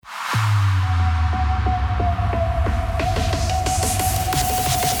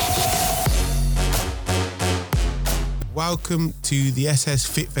welcome to the SS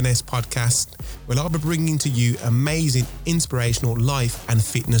Fit Finesse podcast, where I'll be bringing to you amazing, inspirational life and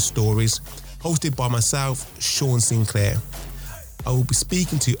fitness stories, hosted by myself, Sean Sinclair. I will be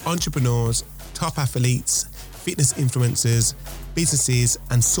speaking to entrepreneurs, top athletes, fitness influencers, businesses,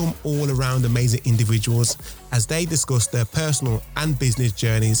 and some all-around amazing individuals as they discuss their personal and business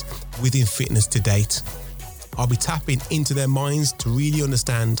journeys within fitness to date. I'll be tapping into their minds to really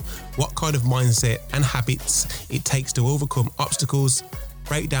understand what kind of mindset and habits it takes to overcome obstacles,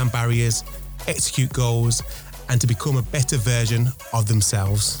 break down barriers, execute goals, and to become a better version of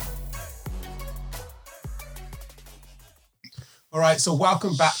themselves. All right, so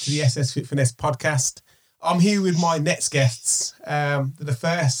welcome back to the SS Fit Finesse podcast. I'm here with my next guests. They're the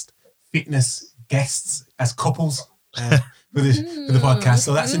first fitness guests as couples for the podcast,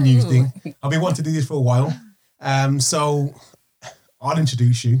 so that's a new thing. I've been wanting to do this for a while. So I'll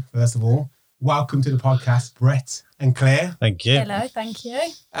introduce you first of all. Welcome to the podcast, Brett and Claire. Thank you. Hello, thank you.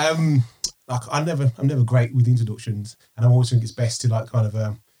 I'm never great with introductions, and I always think it's best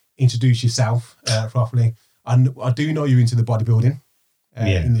to introduce yourself properly. I do know you're into the bodybuilding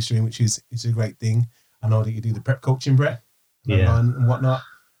industry, which is a great thing. I know that you do the prep coaching, Brett, and whatnot.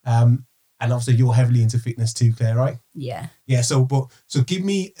 And obviously you're heavily into fitness too, Claire, right? Yeah. Yeah. So give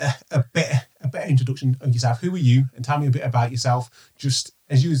me a better introduction of yourself. Who are you? And tell me a bit about yourself, just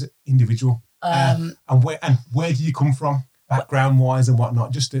as you as an individual, and where do you come from, background wise and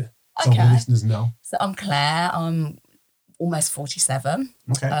whatnot, just to so the listeners know. So I'm Claire. I'm almost 47.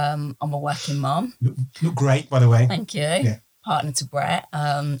 Okay. I'm a working mum. Look great, by the way. Thank you. Yeah. Partner to Brett.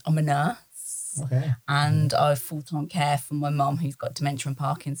 I'm a nurse. Okay. And I full-time care for my mum who's got dementia and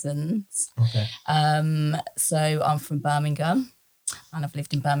Parkinson's. Okay. So I'm from Birmingham and I've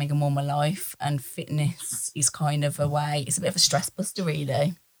lived in Birmingham all my life, and fitness is kind of a way, it's a bit of a stress buster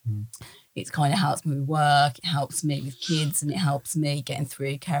really. It kind of helps me with work, it helps me with kids, and it helps me getting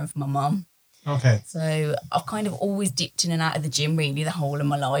through caring for my mum. Okay. So I've kind of always dipped in and out of the gym really the whole of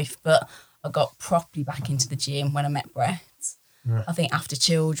my life, but I got properly back into the gym when I met Brett. Right. I think after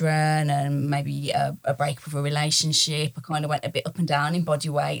children and maybe a breakup of a relationship, I kind of went a bit up and down in body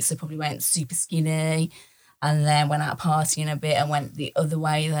weight. So probably went super skinny and then went out partying a bit and went the other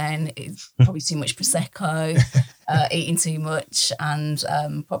way then. It's probably too much Prosecco, eating too much. And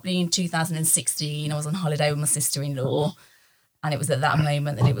probably in 2016, I was on holiday with my sister-in-law. And it was at that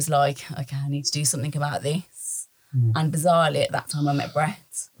moment that it was like, okay, I need to do something about this. And bizarrely, at that time, I met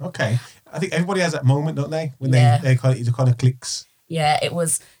Brett. Okay. I think everybody has that moment, don't they? When it kind of clicks. Yeah, it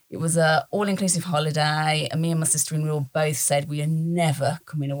was a all-inclusive holiday, and me and my sister-in-law both said we are never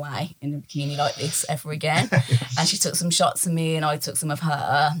coming away in a bikini like this ever again. And she took some shots of me and I took some of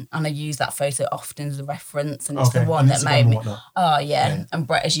her, and I use that photo often as a reference, and it's the one that made me... Oh, yeah. And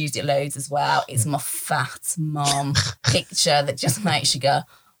Brett has used it loads as well. It's my fat mum picture that just makes you go,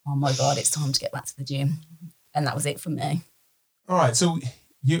 oh my God, it's time to get back to the gym. And that was it for me. All right, so...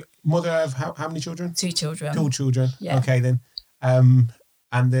 You mother of how many children? 2 children. 2 children. Yeah. Okay then. And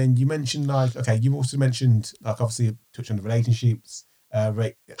then you mentioned you also mentioned obviously touch on the relationships.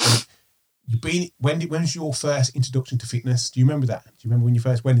 Right. When was your first introduction to fitness? Do you remember that? Do you remember when you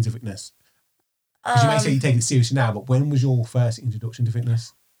first went into fitness? Because you may say you take it seriously now, but when was your first introduction to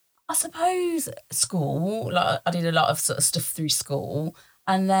fitness? I suppose school. Like I did a lot of sort of stuff through school.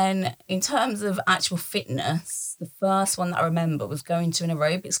 And then in terms of actual fitness, the first one that I remember was going to an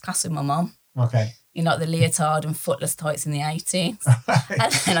aerobics class with my mum. Okay. In like the leotard and footless tights in the 80s.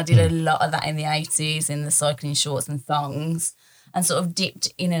 And then I did a lot of that in the 80s in the cycling shorts and thongs, and sort of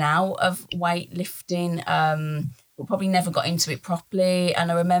dipped in and out of weightlifting, but probably never got into it properly.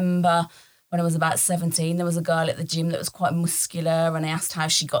 And I remember when I was about 17, there was a girl at the gym that was quite muscular, and I asked how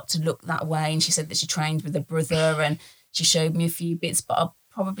she got to look that way. And she said that she trained with her brother, and she showed me a few bits, but I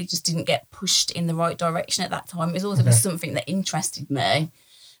probably just didn't get pushed in the right direction at that time. It was also just something that interested me,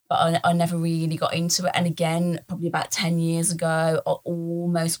 but I never really got into it. And again, probably about 10 years ago, I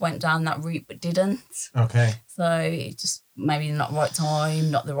almost went down that route, but didn't. Okay. So it just maybe not the right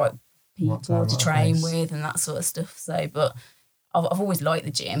time, not the right people to train with and that sort of stuff. So, but I've always liked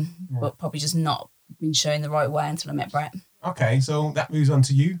the gym, but probably just not been shown the right way until I met Brett. Okay, so that moves on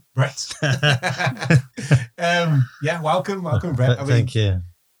to you, Brett. Welcome, Brett. Thank you.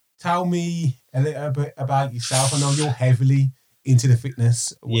 Tell me a little bit about yourself. I know you're heavily into the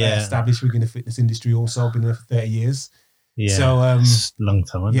fitness, established within the fitness industry, also been there for 30 years. Yeah, so long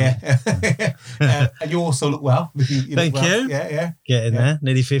time. Yeah, and you also look well. Thank you. Yeah. Getting there,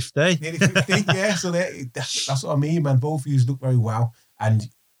 nearly 50. Nearly 50. Yeah, so that's what I mean, man. Both of you look very well. And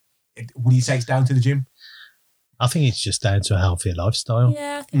what do you say it's down to the gym? I think it's just down to a healthier lifestyle.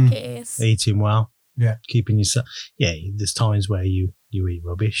 Yeah, I think it is. Eating well. Yeah. Keeping yourself. Yeah, there's times where you eat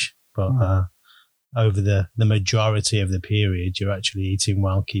rubbish, but over the majority of the period, you're actually eating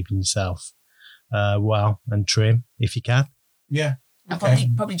well, keeping yourself well and trim if you can. Yeah. And Okay.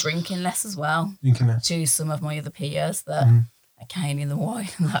 probably drinking less as well. Drinking less. To some of my other peers that are cane in the wine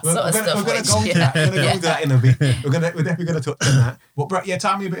and that sort of stuff. We're going to go into that in a bit. We're definitely going to touch on that. But Brett,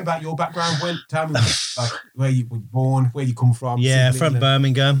 tell me a bit about your background. Tell me like where you were born, where you come from. Yeah, from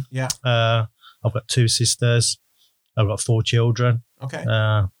Birmingham. Yeah. I've got 2 sisters. I've got 4 children. Okay.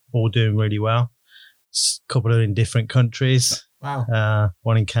 All doing really well. A couple are in different countries. Wow.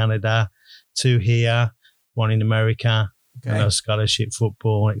 1 in Canada, 2 here, 1 in America. Okay. Scholarship,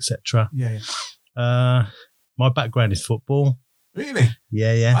 football, etc. Yeah. My background is football. Really?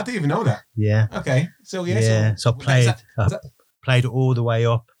 Yeah. I didn't even know that. Yeah. Okay. So So I played all the way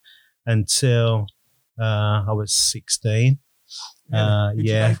up until I was 16. Really? Did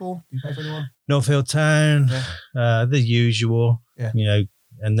you play for? Did you play for anyone? Northfield Town, the usual. Yeah. You know,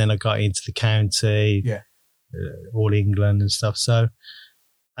 and then I got into the county. Yeah. All England and stuff. So,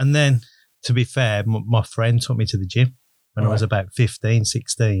 and then to be fair, my friend took me to the gym when I was about 15,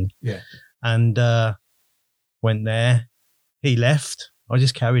 16. Yeah. And went there. He left. I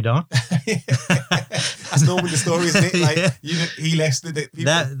just carried on. That's normally the story, isn't it? Like he left.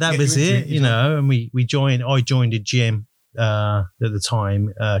 That was it, you know. And we joined. I joined a gym at the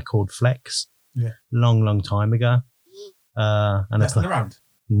time called Flex. Yeah. Long time ago. And that's not around.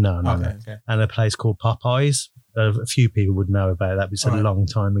 No. Okay. And a place called Popeyes. A few people would know about that. But it's a long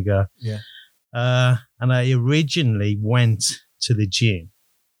time ago. Yeah. And I originally went to the gym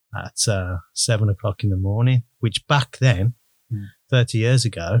at 7 o'clock in the morning, which back then, 30 years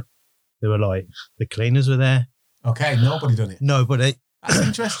ago, they were like, the cleaners were there. Okay, nobody done it. Nobody. That's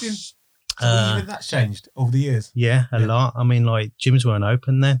interesting. So even that's changed over the years. Yeah, a lot. I mean, like, gyms weren't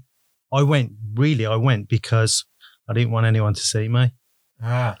open then. I went because I didn't want anyone to see me. So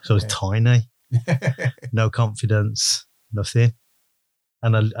I was tiny, no confidence, nothing.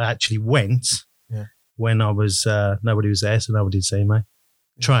 And I actually went when I was, nobody was there, so nobody would see me.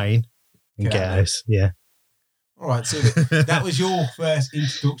 Train and get out. Yeah. All right, so that was your first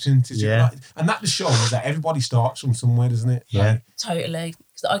introduction to gym. And that just shows that everybody starts from somewhere, doesn't it? Yeah. Totally.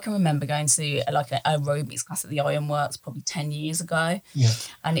 Because I can remember going to like an aerobics class at the Ironworks probably 10 years ago. Yeah.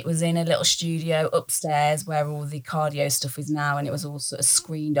 And it was in a little studio upstairs where all the cardio stuff is now, and it was all sort of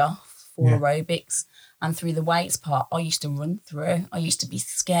screened off for aerobics. And through the weights part, I used to run through. I used to be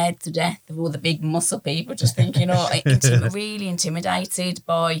scared to death of all the big muscle people, just thinking, really intimidated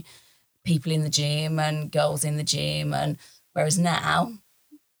by people in the gym and girls in the gym. And whereas now,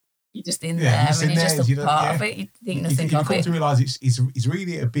 you're just in there and you're just a part of it. You think nothing of it. You come to realise it's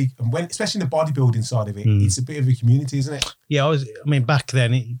really a big, and especially in the bodybuilding side of it, it's a bit of a community, isn't it? Yeah, back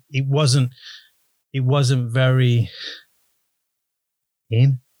then it wasn't very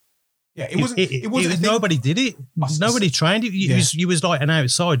in. Yeah, it wasn't. Nobody did it. Nobody trained it. You was like an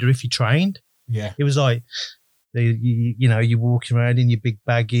outsider if you trained. Yeah, it was like you're walking around in your big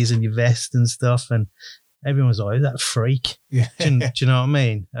baggies and your vest and stuff, and everyone was like, "Is that a freak?" Yeah, do you know what I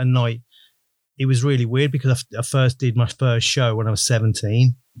mean? And like, it was really weird because I first did my first show when I was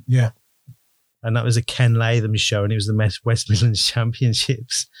 17. Yeah, and that was a Ken Latham show, and it was the West Midlands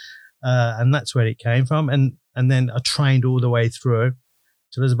Championships, and that's where it came from. And then I trained all the way through.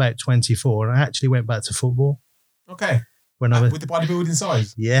 So I was about 24, and I actually went back to football. Okay. When I was, with the bodybuilding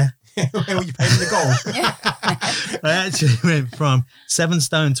size? Yeah. Where were you playing the goal? I actually went from 7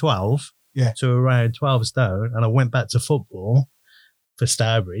 stone 12 to around 12 stone, and I went back to football for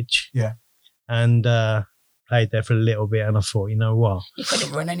Stourbridge. Yeah. And played there for a little bit, and I thought, you know what? You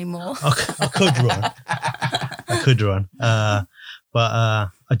couldn't run anymore. I could run. I could run. But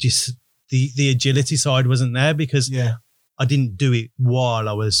I just, the agility side wasn't there because I didn't do it while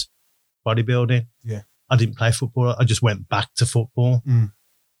I was bodybuilding. Yeah. I didn't play football. I just went back to football. I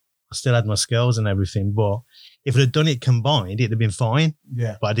still had my skills and everything, but if I'd have done it combined, it'd have been fine.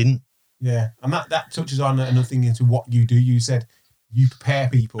 Yeah. But I didn't. Yeah. And that touches on another thing into what you do. You said you prepare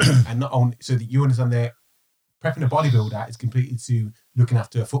people and not only so that you understand that prepping a bodybuilder is completely to looking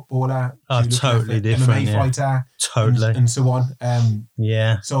after a footballer. Totally different. MMA fighter. Totally. And so on.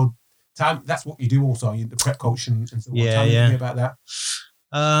 So that's what you do also, the prep coach and so on. Yeah, Tell me about that.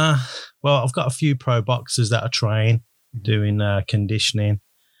 Well, I've got a few pro boxers that I train doing conditioning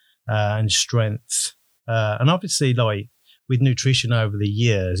and strength. And obviously, like, with nutrition over the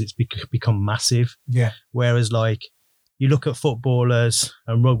years, it's become massive. Yeah. Whereas, like, you look at footballers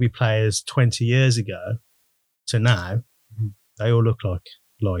and rugby players 20 years ago to now, they all look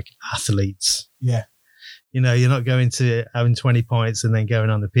like athletes. Yeah. You know, you're not going to having 20 points and then going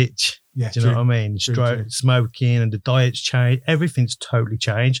on the pitch. Yeah, do you know what I mean? True. Smoking and the diet's changed. Everything's totally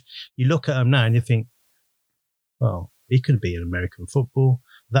changed. You look at them now and you think, well, he could be an American football.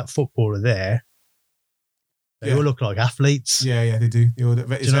 That footballer there, they all look like athletes. Yeah, they do. Do you know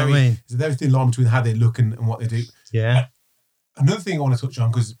what I mean? There's a very thin line between how they look and what they do. Yeah. Another thing I want to touch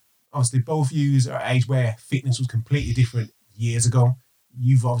on, because obviously both of you are at an age where fitness was completely different years ago.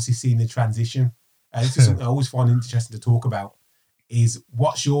 You've obviously seen the transition. This is something I always find interesting to talk about, is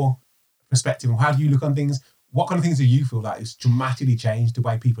what's your perspective and how do you look on things? What kind of things do you feel like has dramatically changed the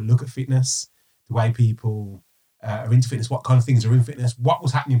way people look at fitness, the way people are into fitness, what kind of things are in fitness, what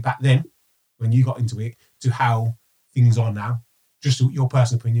was happening back then when you got into it to how things are now? Just your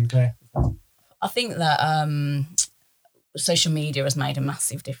personal opinion, Claire. I think that social media has made a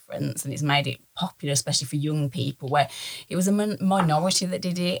massive difference, and it's made it popular, especially for young people, where it was a minority that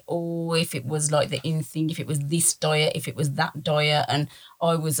did it, or if it was like the in thing, if it was this diet, if it was that diet. And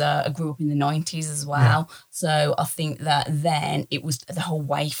I grew up in the 90s as well. Yeah. So I think that then it was the whole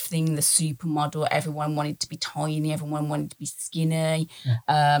waif thing, the supermodel, everyone wanted to be tiny, everyone wanted to be skinny.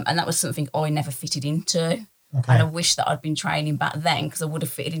 Yeah. And that was something I never fitted into. Okay. And I wish that I'd been training back then, because I would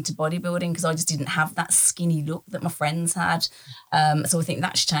have fitted into bodybuilding, because I just didn't have that skinny look that my friends had. So I think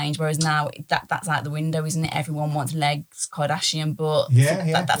that's changed. Whereas now that's out the window, isn't it? Everyone wants legs, Kardashian butt.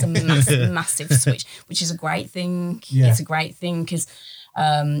 Yeah. That's a massive switch, which is a great thing. Yeah. It's a great thing because,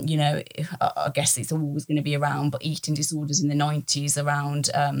 I guess it's always going to be around, but eating disorders in the 90s around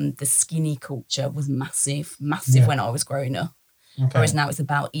the skinny culture was massive when I was growing up. Okay. Whereas now it's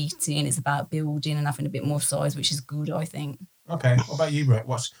about eating, it's about building and having a bit more size, which is good, I think. Okay. What about you, Brett?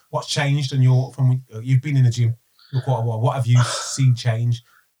 What's changed you've been in the gym for quite a while. What have you seen change?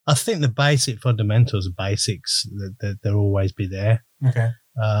 I think the basic fundamentals, basics, they'll always be there. Okay.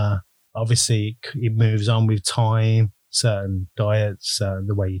 Obviously, it moves on with time, certain diets,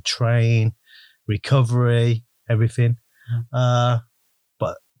 the way you train, recovery, everything. But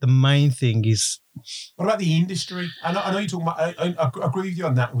the main thing is... What about the industry? I know you're talking about... I agree with you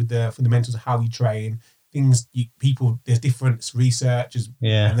on that, with the fundamentals of how you train. Things, there's different research,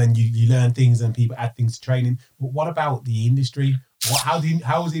 and then you learn things and people add things to training. But what about the industry? How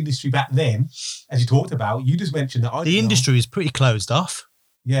was the industry back then, as you talked about? You just mentioned that... The industry is pretty closed off.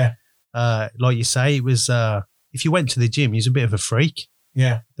 Yeah. Like you say, it was... if you went to the gym, you was a bit of a freak.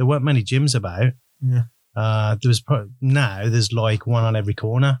 Yeah. There weren't many gyms about. Yeah. Now there's like one on every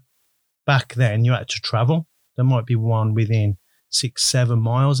corner. Back then you had to travel. There might be one within 6-7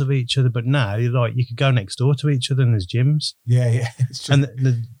 miles of each other, but now you could go next door to each other and there's gyms. Yeah, it's true.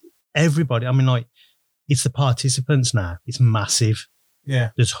 And everybody, I mean, like, it's the participants now. It's massive. Yeah.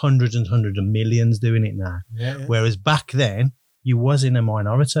 There's hundreds and hundreds of millions doing it now. Yeah. Whereas back then you was in a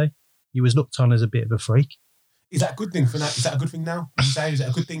minority. You was looked on as a bit of a freak. Is that a good thing for now? Is that a good thing now? Is that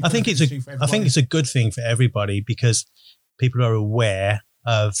a good thing? I think it's a good thing for everybody, because people are aware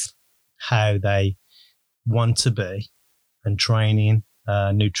of how they want to be and training,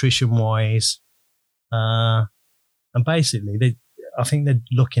 nutrition wise, and basically I think they're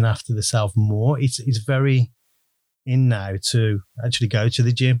looking after themselves more. It's very in now to actually go to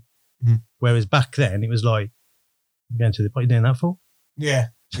the gym, whereas back then it was like, what are you doing that for? Yeah.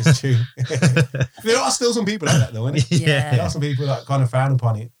 It's true. There are still some people like that, though, isn't it? Yeah. There are some people that kind of frown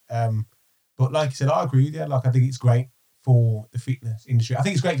upon it. But like you said, I agree with you. Like, I think it's great for the fitness industry. I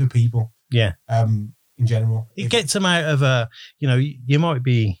think it's great for people. Yeah. In general, it gets them out of you might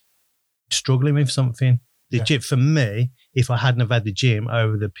be struggling with something. The gym, for me, if I hadn't have had the gym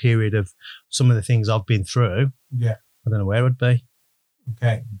over the period of some of the things I've been through, I don't know where I'd be.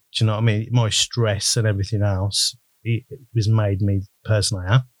 Okay. Do you know what I mean? My stress and everything else, it was made me the person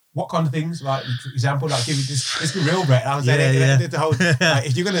I am. What kind of things, like, for example, like, give it this be real, Brett. I was saying, the whole, like,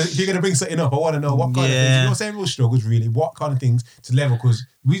 if you're gonna bring something up, I want to know what kind of things. You're saying real struggles, really. What kind of things to level? Because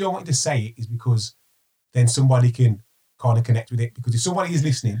we don't want you to say it is because then somebody can kind of connect with it. Because if somebody is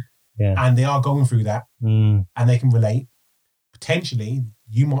listening and they are going through that and they can relate, potentially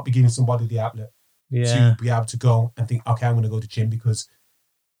you might be giving somebody the outlet to be able to go and think, okay, I'm going to go to gym, because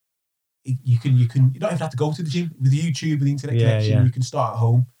you don't even have to go to the gym with YouTube, with the internet connection. You can start at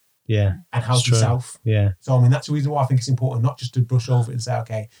home and help yourself. So I mean, that's the reason why I think it's important not just to brush over it and say,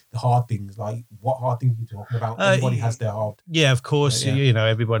 okay, the hard things, like, what hard things are you talking about? Everybody has their hard. Yeah, of course.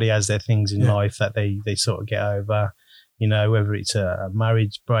 Everybody has their things in life that they sort of get over, whether it's a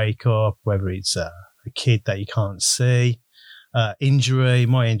marriage breakup, whether it's a kid that you can't see, injury.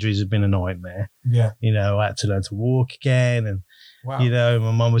 My injuries have been a nightmare. I had to learn to walk again, and wow.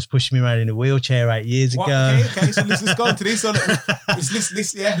 My mum was pushing me around in a wheelchair 8 years ago. Okay. So let's go into this.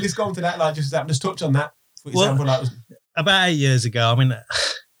 Let's go into that. Like, just touch on that. For example, about 8 years ago. I mean,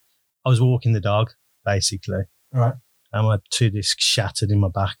 I was walking the dog, basically. All right. And my 2 discs shattered in my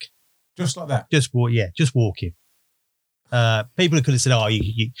back. Just like that? Just walking. People could have said, oh,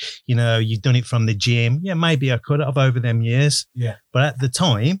 you know, you've done it from the gym. Yeah, maybe I could have over them years. Yeah. But at the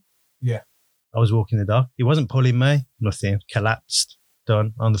time, I was walking the dog. He wasn't pulling me, nothing. Collapsed,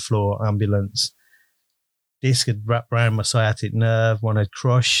 done, on the floor, ambulance. Disc had wrapped around my sciatic nerve, one had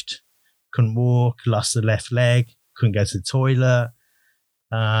crushed, couldn't walk, lost the left leg, couldn't go to the toilet.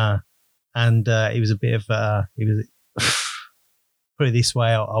 And it was a bit of, put it this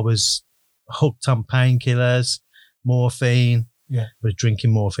way, I was hooked on painkillers, morphine. Yeah. I was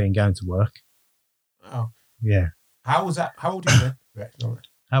drinking morphine, going to work. Oh. Yeah. How was that? How old were you then?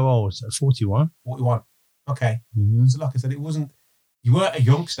 How old was I? 41. 41. Okay. Mm-hmm. So like I said, you weren't a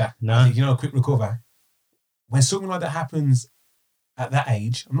youngster. No. You know, a quick recover. When something like that happens at that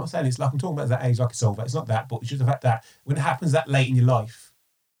age, I'm not saying it's like, I'm talking about that age like it's over. It's not that, but it's just the fact that when it happens that late in your life,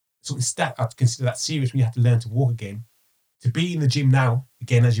 something I'd consider that serious when you have to learn to walk again. To be in the gym now,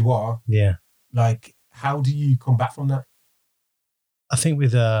 again, as you are, like, how do you come back from that? I think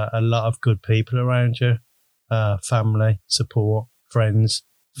with a lot of good people around you, family, support, friends,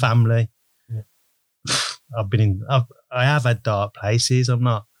 family. Yeah. I have had dark places. I'm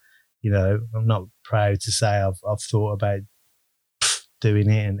not proud to say I've thought about doing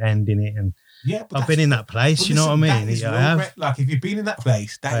it and ending it, and I've been in that place. You know what I mean? I have. Like, if you've been in that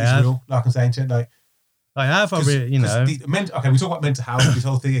place, that is real. Like I'm saying, like I have. We talk about mental health, this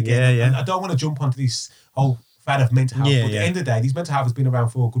whole thing again. Yeah. And I don't want to jump onto this whole fad of mental health. But at the end of the day, these mental health has been around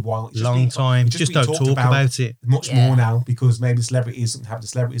for a good while. Long time. Just don't talk about it much more now because maybe celebrities, something happened to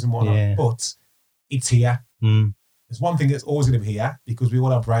celebrities and whatnot. Yeah. But it's here. There's one thing that's always going to be here because we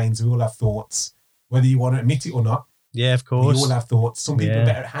all have brains, we all have thoughts, whether you want to admit it or not. Yeah, of course. We all have thoughts. Some people are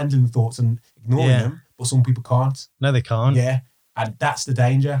better at handling thoughts and ignoring them, but some people can't. No, they can't. Yeah, and that's the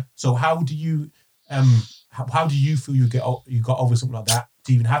danger. So how do you feel you got over something like that,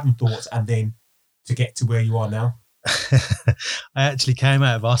 to even having thoughts and then to get to where you are now? I actually came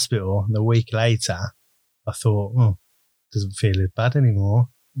out of hospital and a week later I thought, doesn't feel as bad anymore.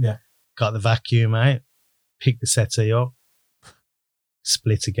 Yeah. Got the vacuum out, picked the settee up,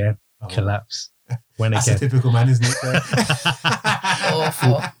 split again, collapse. That's a typical man, isn't it?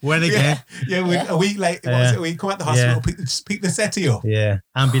 Awful. Went again. Yeah, a week later, we come out the hospital, pick the settee up. Yeah,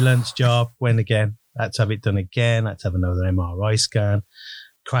 ambulance job, went again. Had to have it done again, had to have another MRI scan.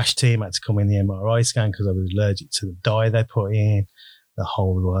 Crash team had to come in the MRI scan because I was allergic to the dye they put in. The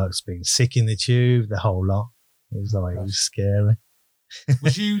whole works, being sick in the tube, the whole lot. It was scary.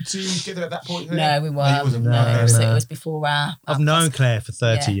 Was you together at that point? No, we weren't. No. So it was before our I've known Claire for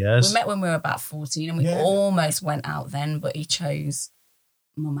 30 years. We met when we were about 14 and we almost went out then, but he chose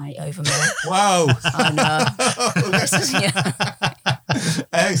my mate over me. Wow. I know.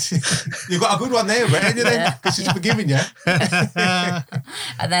 You've got a good one there, Brett, because she's forgiving you. And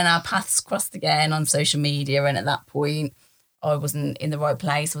then our paths crossed again on social media, and at that point I wasn't in the right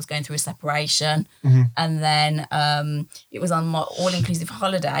place. I was going through a separation. Mm-hmm. And then it was on my all-inclusive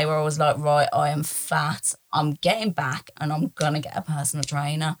holiday where I was like, right, I am fat. I'm getting back and I'm going to get a personal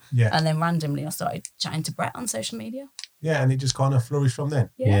trainer. Yeah. And then randomly I started chatting to Brett on social media. Yeah, and it just kind of flourished from then.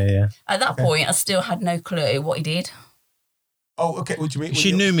 Yeah. At that point, I still had no clue what he did. Oh, okay. What do you mean?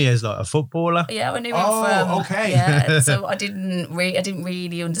 She knew me as like a footballer. Yeah, I knew him from... okay. Yeah, so I didn't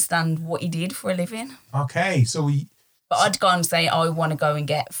really understand what he did for a living. Okay, so But I'd go and say, I want to go and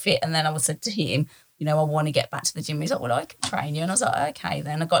get fit. And then I would say to him, I want to get back to the gym. He's like, well, I can train you. And I was like, okay,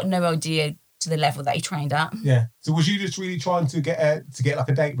 then. I got no idea to the level that he trained at. Yeah. So was you just really trying to get like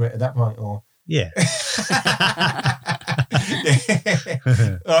a date, Brett, at that point? Or? Yeah.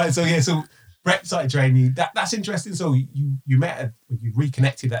 All right. So Brett started training you. That's interesting. So you met, you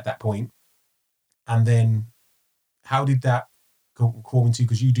reconnected at that point. And then how did that go into,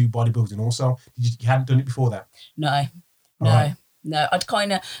 because you do bodybuilding also? You hadn't done it before that? No. Right. No, I'd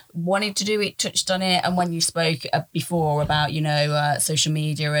kind of wanted to do it, touched on it. And when you spoke before about, social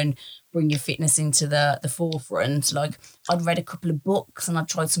media and bring your fitness into the forefront, like I'd read a couple of books and I'd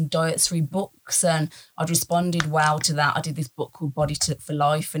tried some diets through books and I'd responded well to that. I did this book called Body for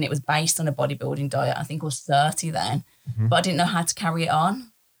Life and it was based on a bodybuilding diet. I think I was 30 then, but I didn't know how to carry it on.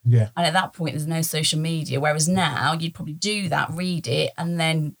 Yeah. And at that point, there's no social media. Whereas now, you'd probably do that, read it, and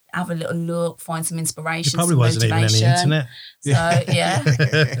then have a little look, find some inspiration. There probably wasn't even any internet.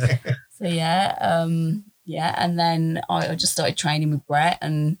 And then I just started training with Brett,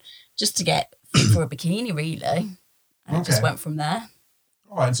 and just to get fit for a bikini, really, and it just went from there.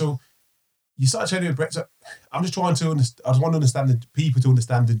 All right, so you started training with Brett. So I'm just trying to understand. I just want to understand the people to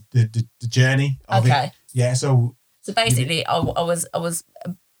understand the journey of it. Yeah, so basically, I was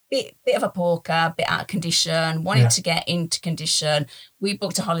bit of a porker, bit out of condition, wanted to get into condition. We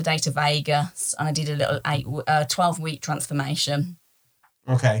booked a holiday to Vegas and I did a little 12-week transformation.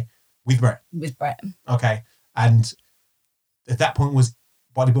 Okay. With Brett? With Brett. Okay. And at that point, was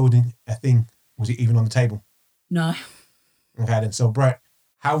bodybuilding a thing? Was it even on the table? No. Okay, then. So, Brett,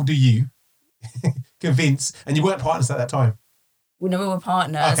 how do you convince, and you weren't partners at that time? We were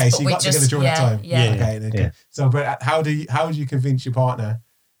partners. Okay, so you got together during that time? Yeah. Okay. So, Brett, how do you convince your partner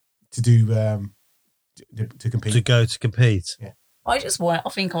to do, to compete? To go to compete? Yeah. I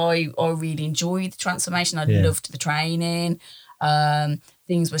think I really enjoyed the transformation. I loved the training.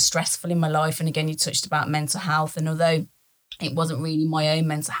 Things were stressful in my life. And again, you touched about mental health. And although it wasn't really my own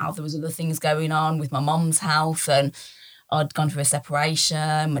mental health, there was other things going on with my mum's health. And I'd gone through a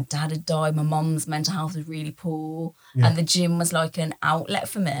separation. My dad had died. My mum's mental health was really poor. Yeah. And the gym was like an outlet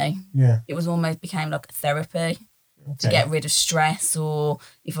for me. Yeah. It was almost became like a therapy to get rid of stress, or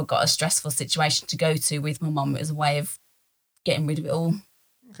if I got a stressful situation to go to with my mum, it was a way of getting rid of it all.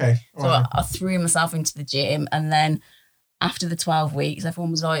 Okay. So I threw myself into the gym, and then after the 12 weeks,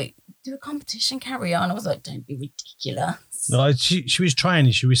 everyone was like, do a competition, carry on. I was like, don't be ridiculous. No, she was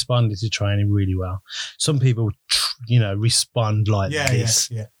training. She responded to training really well. Some people, respond like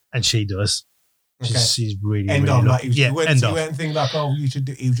this, and she does. Okay. She's really, end really on. lucky. Like, you weren't thinking like, oh, you should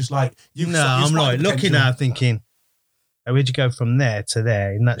do, you just like, you. No, I'm like looking at her thinking, where'd you go from there to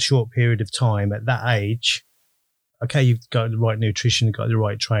there in that short period of time at that age? Okay, you've got the right nutrition, you've got the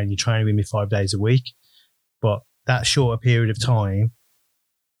right training, you're training with me 5 days a week. But that shorter period of time,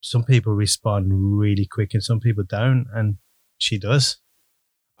 some people respond really quick and some people don't, and she does.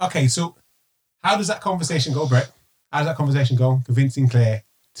 Okay, so how does that conversation go, Brett? How does that conversation go? Convincing Claire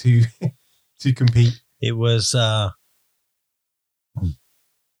to compete? It was,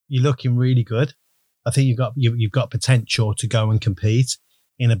 you're looking really good. I think you've got potential to go and compete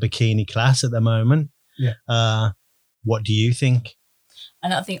in a bikini class at the moment. Yeah. What do you think?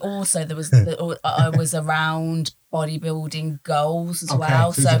 And I think also there was I was around bodybuilding goals as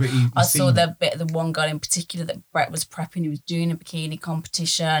well. So I saw the one girl in particular that Brett was prepping, who was doing a bikini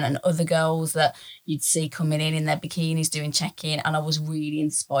competition, and other girls that you'd see coming in their bikinis doing check-in, and I was really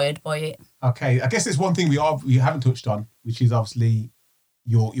inspired by it. Okay, I guess there's one thing we haven't touched on, which is obviously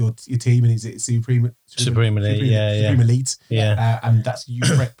your team, and is it Supreme Elite? Yeah. And that's you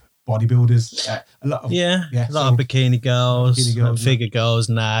prep bodybuilders, a lot of bikini girls, and figure girls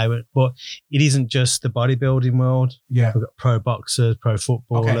now, but it isn't just the bodybuilding world. Yeah, we've got pro boxers, pro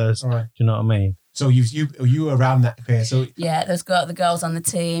footballers. Okay, all right. Do you know what I mean? So you were around that fair. So there's got the girls on the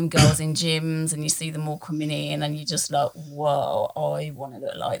team, girls in gyms, and you see them all coming in, and you're just like, whoa, I want to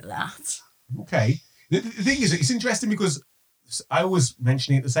look like that. Okay, the thing is, it's interesting because I was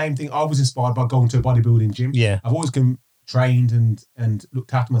mentioning it, the same thing. I was inspired by going to a bodybuilding gym. Yeah, I've always trained and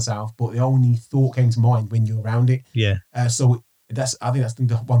looked after myself, but the only thought came to mind when you're around it. Yeah. So I think that's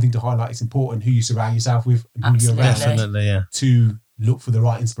the one thing to highlight. It's important who you surround yourself with and who you're around. Definitely, yeah. To look for the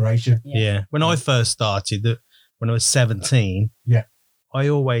right inspiration. Yeah. When I first started, when I was 17, I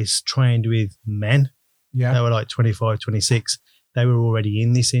always trained with men. Yeah. They were like 25, 26. They were already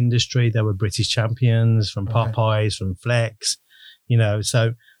in this industry. They were British champions from Popeyes, from Flex,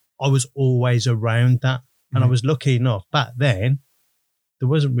 so I was always around that. And I was lucky enough back then, there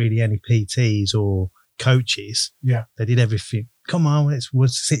wasn't really any PTs or coaches. Yeah. They did everything. Come on, let's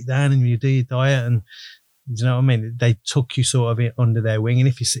sit down and you do your diet. And you know what I mean? They took you sort of under their wing. And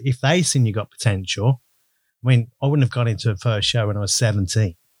if they seen you got potential, I wouldn't have gone into a first show when I was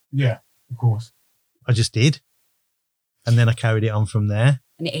 17. Yeah, of course. I just did. And then I carried it on from there.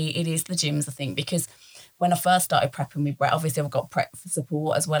 And it is the gyms, I think, because when I first started prepping with Brett, obviously I've got prep for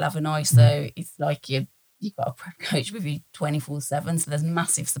support as well, haven't I? So it's like you've got a prep coach with you 24/7, so there's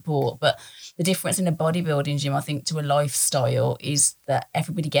massive support. But the difference in a bodybuilding gym, I think, to a lifestyle is that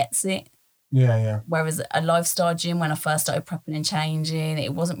everybody gets it. Yeah. Whereas a lifestyle gym, when I first started prepping and changing,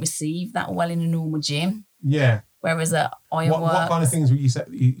 it wasn't received that well in a normal gym. Yeah. Whereas at Ironworks, what kind of things would you say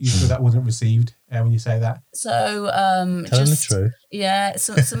you feel that wasn't received when you say that? So telling the truth. Yeah,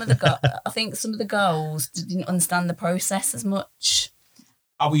 some of the I think some of the girls didn't understand the process as much.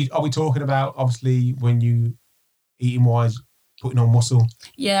 Are we talking about, obviously, when you eating wise, putting on muscle?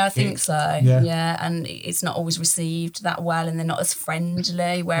 Yeah, I think so. Yeah, and it's not always received that well, and they're not as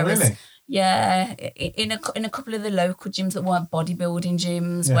friendly. Whereas, really? Yeah, in a couple of the local gyms that weren't bodybuilding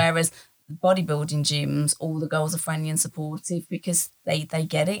gyms, whereas bodybuilding gyms, all the girls are friendly and supportive because they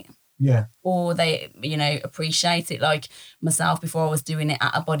get it. Yeah. Or they, appreciate it. Like myself, before I was doing it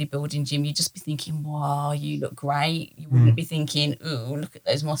at a bodybuilding gym, you'd just be thinking, wow, you look great. You wouldn't be thinking, ooh, look at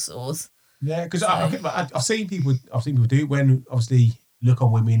those muscles. Yeah, because I've seen people do it when, obviously, look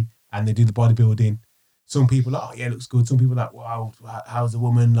on women and they do the bodybuilding. Some people are, oh yeah, it looks good. Some people are like, wow, how's a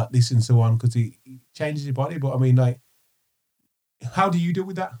woman like this and so on, because he changes your body. But I mean, like, how do you deal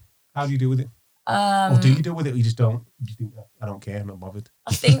with that? How do you deal with it? Or do you deal with it, or you just don't? You think, I don't care, I'm not bothered.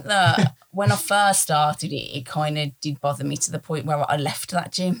 I think that when I first started it kind of did bother me to the point where I left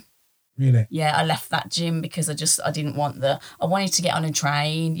that gym. Really? Yeah, I left that gym because I didn't want I wanted to get on and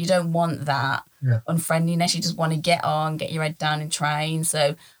train. You don't want that unfriendliness. You just want to get on, get your head down and train.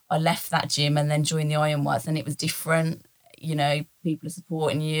 So I left that gym and then joined the Ironworks, and it was different. You know, people are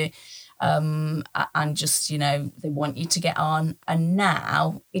supporting you, and just, you know, they want you to get on. And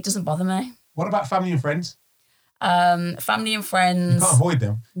now it doesn't bother me. What about family and friends? Family and friends. You can't avoid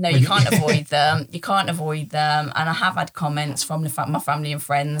them. No, you can't avoid them. You can't avoid them. And I have had comments from my family and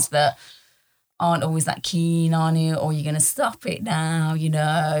friends that aren't always that keen on it, or you're going to stop it now, you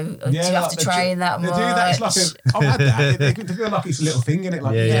know? Do you have to train that much? They do that. It's like I've had that. They feel like it's a little thing, isn't it?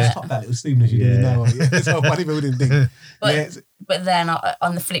 Like, stop that little stimulus you do now. It's a bodybuilding thing. But then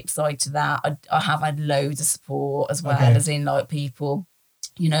on the flip side to that, I have had loads of support as well, as in like people,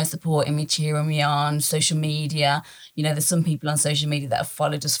 you know, supporting me, cheering me on, social media. You know, there's some people on social media that have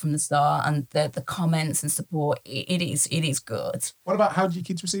followed us from the start, and the comments and support, it is good. What about, how do your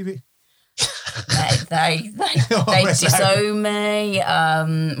kids receive it? They disown me.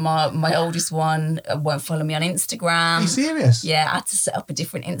 My oldest one won't follow me on Instagram. Are you serious? Yeah, I had to set up a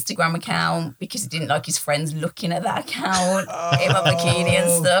different Instagram account because he didn't like his friends looking at that account in my bikini and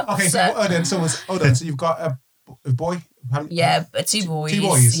stuff. Okay, hold on. So you've got a boy? Yeah, two boys. 2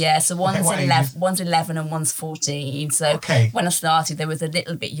 boys? Yeah, so one's 11 and one's 14. So when I started, they was a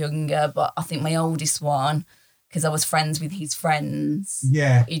little bit younger, but I think my oldest one, because I was friends with his friends,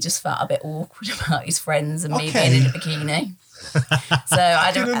 he just felt a bit awkward about his friends and me being in a bikini. So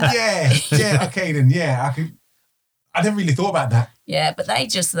I don't... I never really thought about that. Yeah, but they're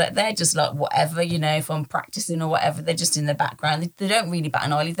just like whatever, you know, if I'm practicing or whatever, they're just in the background. They don't really bat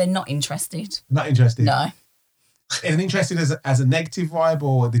an eyelid. They're not interested. Not interested? No. Isn't interested as a negative vibe,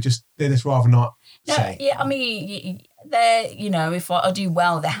 or they just rather not say? Yeah, I mean, they're, you know, if I do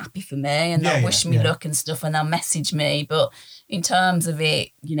well, they're happy for me and they'll wish me luck and stuff, and they'll message me. But in terms of it,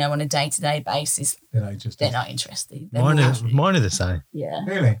 you know, on a day-to-day basis, they're not interested. Mine are the same. Yeah.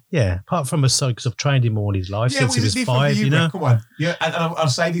 Really? Yeah. Apart from a son, because I've trained him all his life since he was 5, you know. Come on. Yeah, and I'll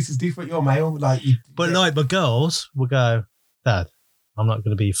say this is different. You're male, like. Like my girls will go, Dad, I'm not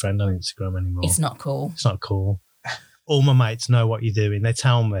going to be your friend on Instagram anymore. It's not cool. It's not cool. All my mates know what you're doing. They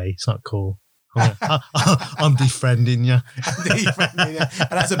tell me it's not cool. I'm defriending you.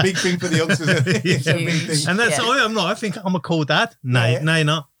 And that's a big thing for the youngsters. It's a big thing. And that's I'm not. I think I'm a cool dad. No, you're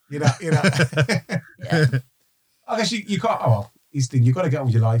not. You're not. I guess you can't. Oh, well, you've got to get on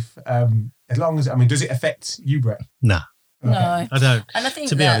with your life. As long as, I mean, does it affect you, Brett? Nah. Okay. No, I don't. And I think,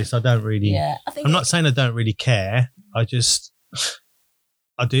 to be honest, I don't really. Yeah, I'm not saying I don't really care. I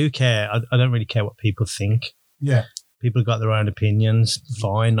do care. I don't really care what people think. Yeah. People have got their own opinions.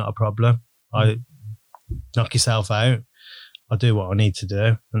 Fine, not a problem. I knock yourself out. I do what I need to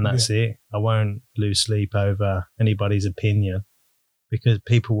do, and that's it. I won't lose sleep over anybody's opinion, because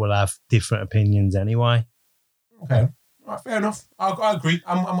people will have different opinions anyway. Okay, right, fair enough. I agree.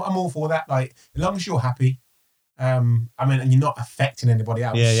 I'm all for that. Like, as long as you're happy, I mean, and you're not affecting anybody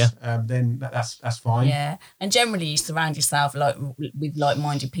else. Then that's fine. Yeah, and generally you surround yourself with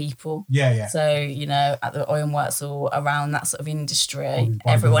like-minded people. Yeah. So, you know, at the Ironworks or around that sort of industry,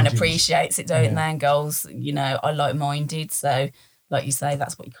 everyone appreciates it, don't they? And goes, you know, are like-minded. So, like you say,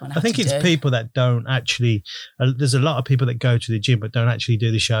 that's what you kind of have to do. I think it's people that don't actually. There's a lot of people that go to the gym but don't actually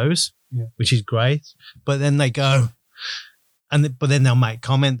do the shows, which is great. But then they go, but then they'll make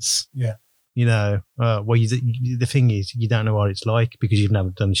comments. Yeah. You know, the thing is, you don't know what it's like because you've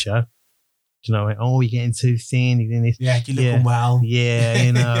never done the show. You know, you're getting too thin. You're doing this. Yeah, you're looking well. Yeah,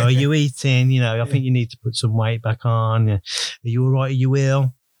 you know, are you eating? You know, I think you need to put some weight back on. Are you all right? Are you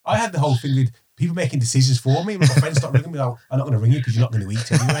ill? I had the whole thing with people making decisions for me. When my friends start ringing me, like, I'm not going to ring you because you're not going to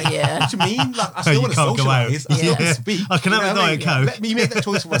eat anyway. Yeah. What do you mean? Like, I still want to socialise. I still want to speak. I can have a Diet Coke. Let me make that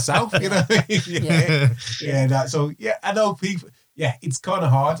choice for myself. You know. I know people. Yeah, it's kind of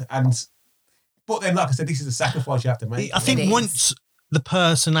hard But then, like I said, this is a sacrifice you have to make. I think once the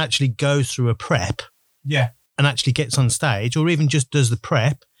person actually goes through a prep, and actually gets on stage, or even just does the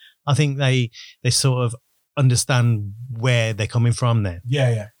prep, I think they sort of understand where they're coming from. Then,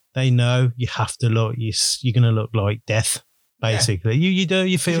 yeah, they know you have to look. You're going to look like death. basically. You do,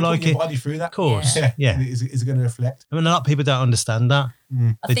 you feel like your it. body through that. Of course, Yeah. yeah. Is it going to reflect? I mean, a lot of people don't understand that.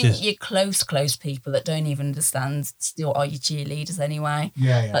 I think your close people that don't even understand still are your cheerleaders anyway.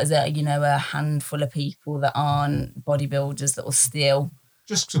 Yeah. Like there, a handful of people that aren't bodybuilders that will still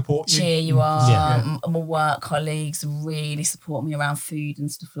Just support you. cheer you on. Yeah. My work colleagues really support me around food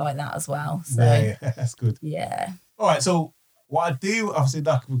and stuff like that as well. So Yeah, that's good. yeah. All right, so what I do, obviously,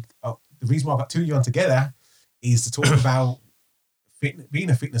 like the reason why I got two of you on together is to talk about being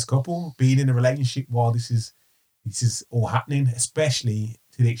a fitness couple, being in a relationship while this is all happening, especially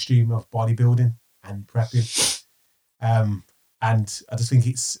to the extreme of bodybuilding and prepping. And I just think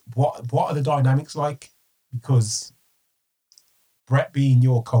it's what are the dynamics like? Because Brett being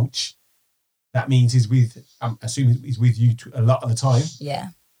your coach, that means I'm assuming he's with you a lot of the time. Yeah.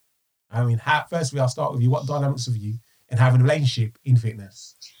 I mean, firstly, I'll start with you. What dynamics of you and having a relationship in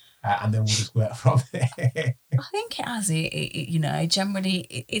fitness? And then we'll just work from there. I think it has generally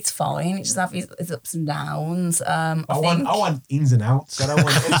it's fine. It just has its ups and downs. I want ins and outs. I don't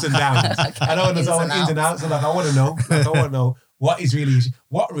want ups and downs. Okay, I don't want ins and outs. Like, I want to know. I want to know what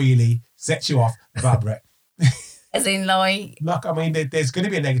really sets you off about Brett. As in, like, look, I mean, there's going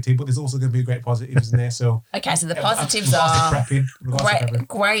to be a negative, but there's also going to be great positives in there. So okay, so the positives regards to prepping.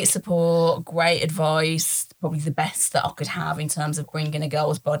 Great support, great advice, probably the best that I could have in terms of bringing a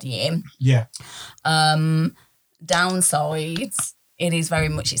girl's body in. Yeah. Downsides, it is very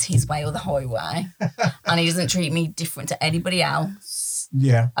much it's his way or the highway, and he doesn't treat me different to anybody else.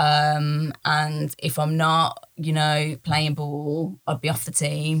 Yeah. And if I'm not, playing ball, I'd be off the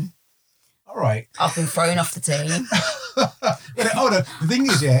team. All right. I've been thrown off the team. The thing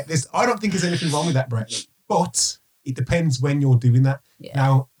is, I don't think there's anything wrong with that, Brett. But it depends when you're doing that. Yeah.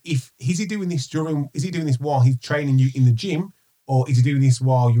 Now, is he doing this while he's training you in the gym, or is he doing this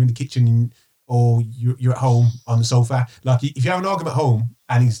while you're in the kitchen or you're at home on the sofa? Like, if you have an argument at home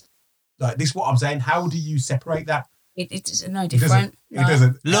and he's like, this is what I'm saying, how do you separate that? It's no different. It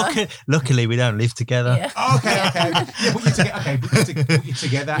doesn't. Luckily, we don't live together. Yeah. Oh, okay. Yeah, put you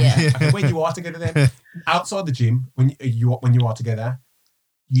together. Yeah. Okay, when you are together, then outside the gym, when you are together,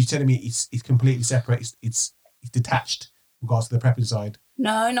 you're telling me it's completely separate. It's detached in regards to the prepping side.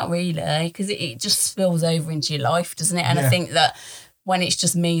 No, not really, because it just spills over into your life, doesn't it? And I think that when it's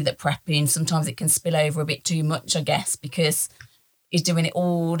just me that prepping, sometimes it can spill over a bit too much, I guess, because he's doing it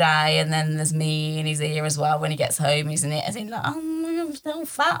all day, and then there's me in his ear as well when he gets home, isn't it? As in, like, I'm so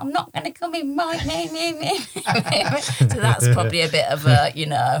fat, I'm not going to come in right now. So that's probably a bit of a,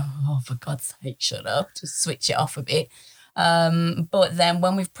 oh, for God's sake, shut up, just switch it off a bit. But then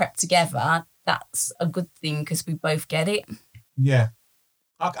when we've prepped together, that's a good thing because we both get it. Yeah.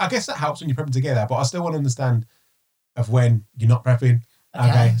 I guess that helps when you're prepping together, but I still want to understand of when you're not prepping.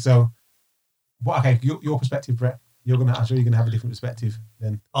 Okay. So, your perspective, Brett. I'm sure you're gonna have a different perspective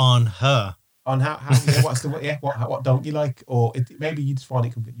then On her. On how what don't you like, or maybe you just find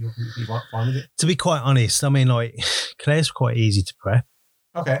it completely fine with it. To be quite honest, I mean, like, Claire's quite easy to prep.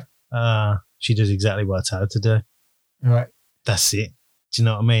 Okay. She does exactly what I tell her to do. All right. That's it. Do you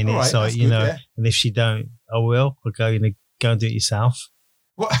know what I mean? All it's right, like, good, yeah. And if she don't, I will. I'll go and go and do it yourself.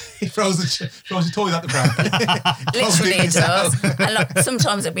 What? He throws the toys at the pram. Literally it does. And like,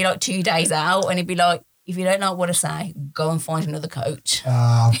 sometimes it'd be like 2 days out, and he'd be like, if you don't know what to say, go and find another coach.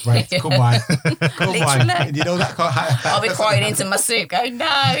 Right. Come on. Literally. You know that I'll be crying into my soup going,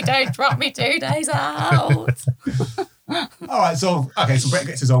 no, don't drop me 2 days out. All right, so Brett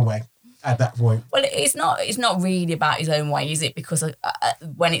gets his own way at that point. Well, it's not really about his own way, is it? Because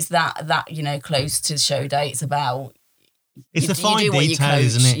when it's that close to show date, it's about it's the fine detail,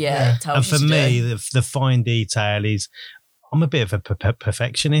 isn't it? Yeah. And for me, the fine detail is I'm a bit of a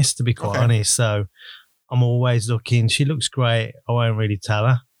perfectionist, to be quite honest. So I'm always looking. She looks great. I won't really tell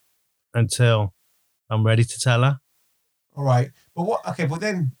her until I'm ready to tell her. All right, but what? Okay, but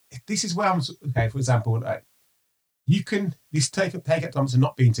then this is where I'm. Okay, for example, like you can take up time to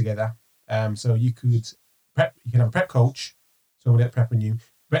not being together. So you could prep. You can have a prep coach, somebody that's prepping you.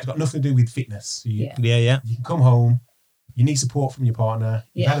 Brett's got nothing to do with fitness. So you can come home. You need support from your partner.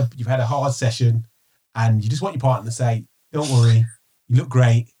 You've had a hard session, and you just want your partner to say, "Don't worry, you look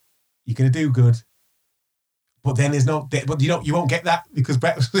great. You're gonna do good." But then there's no. But you won't get that because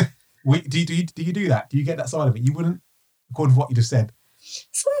Brett. Do you do that? Do you get that side of it? You wouldn't, according to what you just said.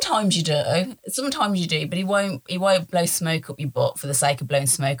 Sometimes you do, but he won't blow smoke up your butt for the sake of blowing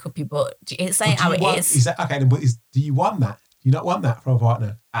smoke up your butt. It's ain't how it is. Is that okay? But do you want that? Do you not want that from a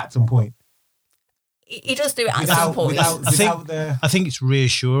partner at some point? He does do it at some point. I think it's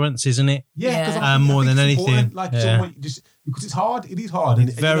reassurance, isn't it? Yeah. More than anything. Because it's hard. It is hard.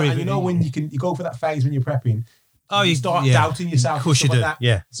 And when you go for that phase when you're prepping, Oh, you start doubting yourself. Of course you do. Like that.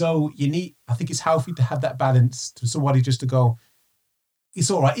 Yeah. So I think it's healthy to have that balance to somebody just to go, it's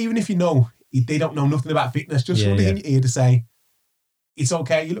all right. Even if you know they don't know nothing about fitness, just something in your ear to say, it's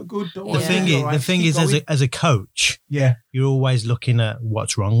okay. You look good. Don't worry. The thing is, as a coach, you're always looking at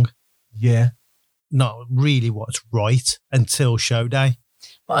what's wrong. Yeah. Not really what's right until show day.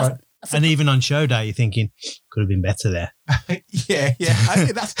 But and even on show day, you're thinking, could have been better there. yeah. I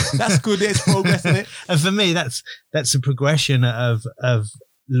think that's good. It's progress, isn't it? And for me, that's a progression of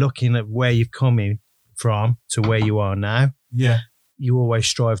looking at where you've come in from to where you are now. Yeah. You always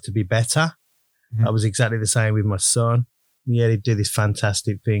strive to be better. Mm-hmm. I was exactly the same with my son. Yeah, he'd do this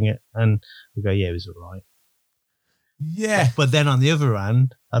fantastic thing, and we go, yeah, it was all right. Yeah. But then on the other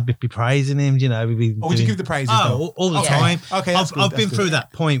hand, I'd be praising him, you know. Would you give the praises? All the time. Okay, I've been through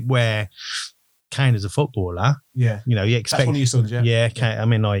that point where Kane is a footballer. Yeah. You know, you expect... That's one of your sons, yeah? Yeah, Kane, I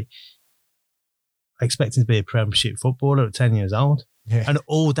mean, like, I expect him to be a Premiership footballer at 10 years old. Yeah. And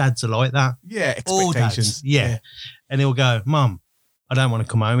all dads are like that. Yeah, expectations. All dads, yeah. And he'll go, Mum, I don't want to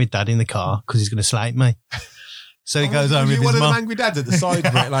come home with Dad in the car because he's going to slate me. So he goes home with his mum. You one of them angry dads at the side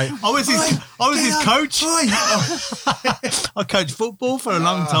of it, like... I was his coach. I coached football for a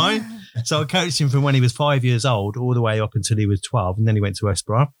long time. So I coached him from when he was 5 years old all the way up until he was 12. And then he went to West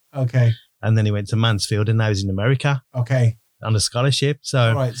Brom. Okay. And then he went to Mansfield and now he's in America. Okay. On a scholarship. So...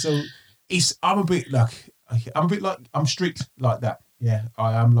 All right. So I'm a bit like, I'm strict like that. Yeah.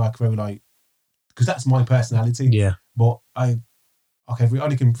 I am like very like... Because that's my personality. Yeah. But if we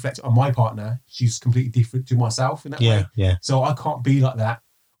only can reflect on my partner, she's completely different to myself in that way. Yeah. So I can't be like that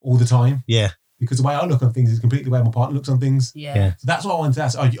all the time. Yeah. Because the way I look on things is completely the way my partner looks on things. Yeah. So that's what I wanted to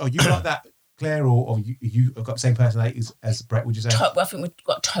ask. Are you like that, Claire, or you have got the same personality as Brett, would you say? I think we've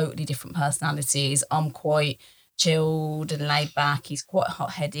got totally different personalities. I'm quite chilled and laid back. He's quite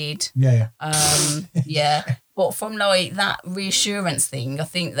hot-headed. Yeah. Yeah. But from like that reassurance thing, I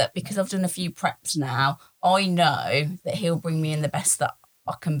think that because I've done a few preps now, I know that he'll bring me in the best that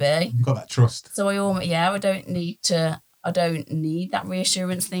I can be. You've got that trust. So I don't need that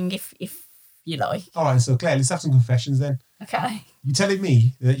reassurance thing if you like. All right, so Claire, let's have some confessions then. Okay. You're telling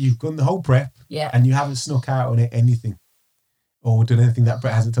me that you've done the whole prep and you haven't snuck out on it anything or done anything that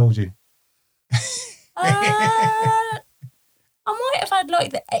Brett hasn't told you? I might have had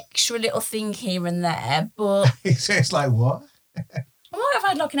like the extra little thing here and there, but... It's like what? I might have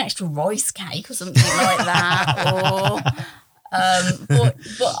had like an extra rice cake or something like that, but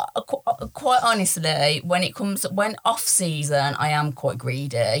quite honestly, when off season, I am quite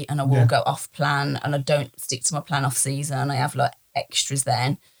greedy and I will go off plan and I don't stick to my plan off season. I have like extras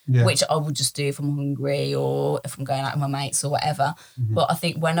then, which I would just do if I'm hungry or if I'm going out with my mates or whatever. Mm-hmm. But I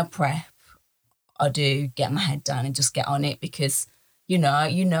think when I prep, I do get my head down and just get on it because you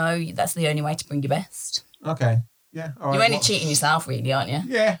know that's the only way to bring your best. Okay. Yeah. All right. You're only cheating yourself, really, aren't you?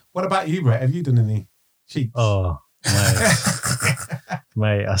 Yeah. What about you, Brett? Have you done any cheats? Oh, mate.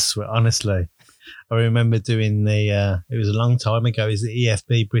 Mate, I swear, honestly, I remember doing it was a long time ago, it was the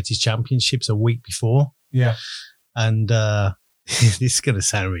EFB British Championships a week before. Yeah. And this is going to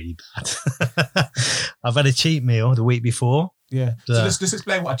sound really bad. I've had a cheat meal the week before. Yeah. So let's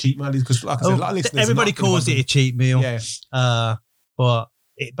explain what a cheat meal is because, like I said, a lot of listeners... Everybody calls it a cheat meal. Yeah. But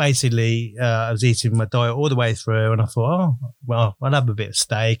it basically, I was eating my diet all the way through and I thought, oh, well, I'll have a bit of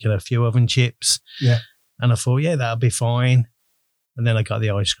steak and a few oven chips. Yeah. And I thought, yeah, that'll be fine. And then I got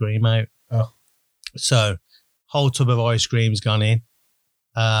the ice cream out. Oh. So, whole tub of ice cream's gone in.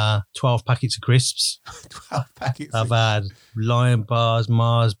 12 packets of crisps. 12 packets. I've had Lion bars,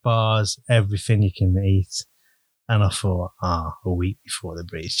 Mars bars, everything you can eat. And I thought, a week before the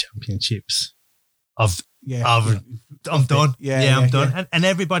British Championships, I'm done. I'm done. Yeah. And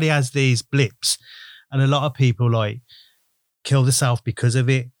everybody has these blips. And a lot of people like kill themselves because of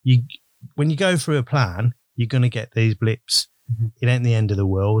it. When you go through a plan, you're going to get these blips. Mm-hmm. It ain't the end of the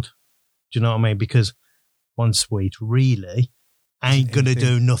world. Do you know what I mean? Because one sweet really ain't going to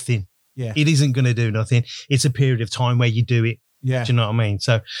do nothing. Yeah. It isn't going to do nothing. It's a period of time where you do it. Yeah. Do you know what I mean?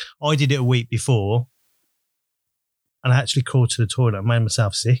 So I did it a week before and I actually crawled to the toilet and made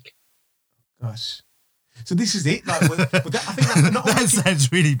myself sick. Gosh. So this is it. Like, I think that's not that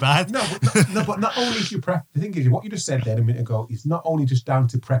sounds really bad. No, but not only is you prep. The thing is, what you just said there a minute ago is not only just down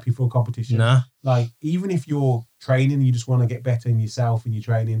to prepping for a competition. No. Like, even if you're training, you just want to get better in yourself in your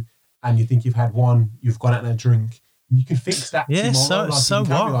training, and you think you've had one, you've gone out and had a drink, you can fix that. Yeah. Tomorrow, So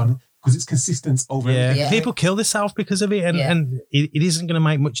what? Because it's consistent over. Yeah. People kill themselves because of it, and it isn't going to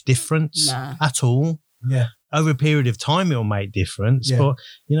make much difference at all. Yeah. Over a period of time, it'll make difference. But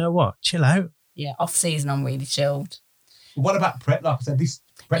you know what? Chill out. Yeah, off season, I'm really chilled. What about prep? Like I said, this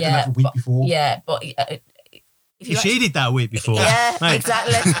prep that a week before. Yeah, but If she did that a week before. Yeah, mate.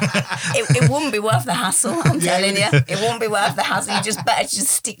 exactly. it wouldn't be worth the hassle, I'm telling you. It wouldn't be worth the hassle. You just better just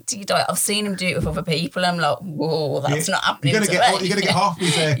stick to your diet. I've seen him do it with other people. I'm like, whoa, that's not happening. You're going to get half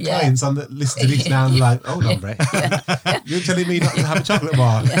these clients on that listen to this now and like, hold on, Brett. You're telling me not to have a chocolate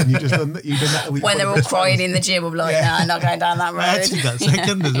bar. And you've done that a week. When they're all crying in the gym, I'm like, nah, I'm not going down that road. I actually that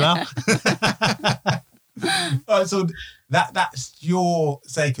second as well. All right, so that's your,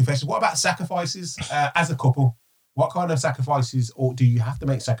 say, confession. What about sacrifices as a couple? What kind of sacrifices, or do you have to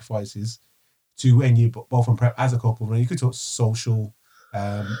make sacrifices to when you both on prep as a couple? I mean, you could talk social,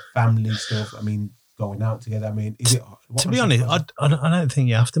 family stuff. I mean, going out together. I mean, is it? To be honest, I don't think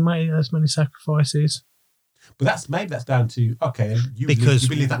you have to make as many sacrifices. But maybe that's down to you've been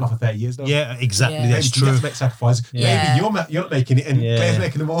living that life for 30 years, though. Yeah, exactly. Yeah. That's true. You have to make sacrifices. Yeah. Maybe you're not making it, and Claire's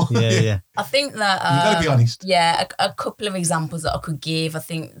making them all. Yeah. I think that you got to be honest. Yeah, a couple of examples that I could give. I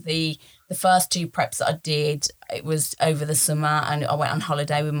think the first 2 preps that I did, it was over the summer, and I went on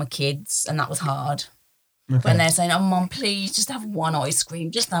holiday with my kids, and that was hard. Okay. When they're saying, "Oh, Mum, please just have one ice cream,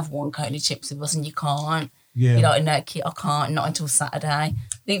 just have one cone of chips with us," and you can't. Yeah. You're like, "No, kid, I can't. Not until Saturday." I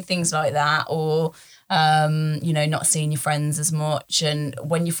think things like that, or not seeing your friends as much, and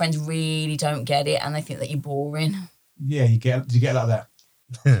when your friends really don't get it and they think that you're boring. Yeah, do you get like that?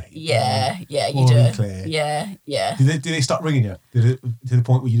 Yeah, you boring, do. Claire. Yeah. Did they stop ringing you? To the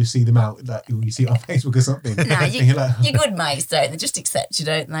point where you just see them out, like you see it on Facebook or something? Nah, you're good mates, don't they? Just accept you,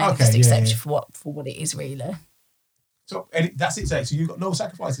 don't they? Okay, just accept you for what it is, really. So that's it. So you've got no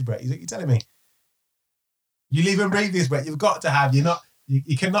sacrifices, Brett. You're telling me you live and breathe this, Brett. You've got to have.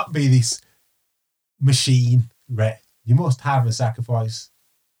 You cannot be this machine, Brett. You must have a sacrifice.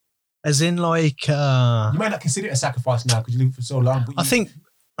 As in, like, you might not consider it a sacrifice now because you live for so long. But I think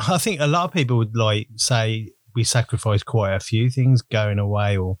a lot of people would like say we sacrifice quite a few things, going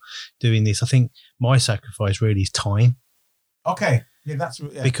away or doing this. I think my sacrifice really is time. Okay, yeah, that's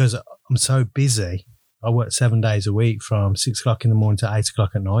because I'm so busy. I work 7 days a week from 6 o'clock in the morning to 8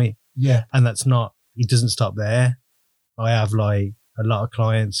 o'clock at night. Yeah, and it doesn't stop there. I have like a lot of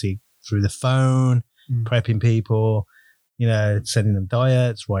clients through the phone, prepping people. Sending them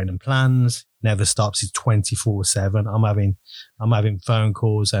diets, writing them plans, never stops. It's 24/7. I'm having phone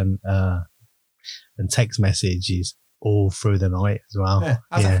calls and text messages all through the night as well. Yeah.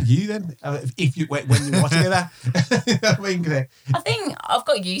 How's that for you then? If you when you're watching that, I think I've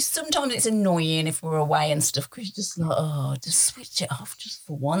got used. Sometimes it's annoying if we're away and stuff because you're just like, just switch it off just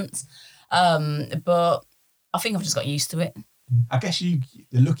for once. But I think I've just got used to it. I guess the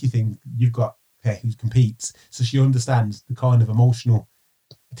lucky thing you've got. Who competes, so she understands the kind of emotional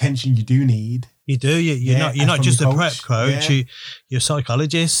attention you do need. You do. You're not just a prep coach. Yeah. You're a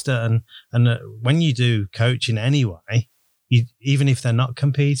psychologist, and when you do coaching anyway, even if they're not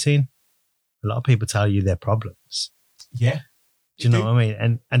competing, a lot of people tell you their problems. Yeah, do you know what I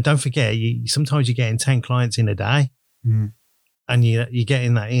mean? And don't forget, sometimes you're getting 10 clients in a day, and you're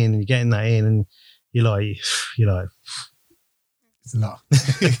getting that in, and you're like, it's a lot.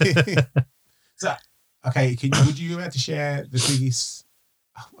 So, okay, would you be able to share the biggest?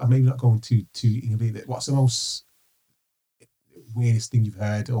 I'm maybe not going too what's the most weirdest thing you've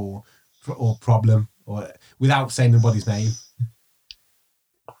heard or problem, or without saying anybody's name?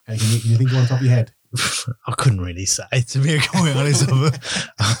 Can you think of one on top of your head? I couldn't really say, to be quite honest.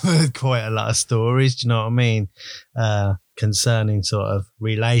 I've heard quite a lot of stories. Do you know what I mean? Concerning sort of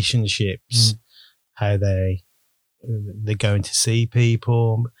relationships, how they're going to see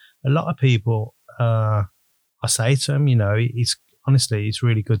people. A lot of people, I say to them, it's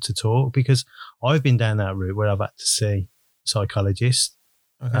really good to talk, because I've been down that route where I've had to see psychologists.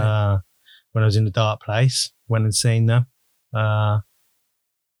 Okay. When I was in a dark place, went and seen them. It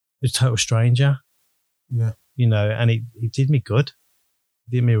was a total stranger. Yeah. And it did me good.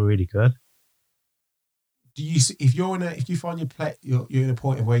 It did me really good. Do you, if you find you're in a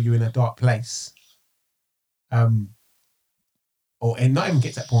point of where you're in a dark place, and not even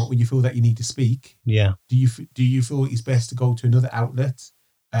get to that point when you feel that you need to speak. Yeah. Do you feel it's best to go to another outlet,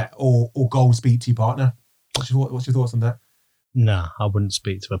 or go and speak to your partner? What's your thoughts on that? No, I wouldn't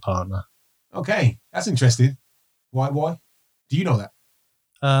speak to a partner. Okay, that's interesting. Why? Do you know that?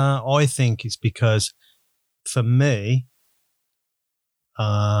 I think it's because, for me,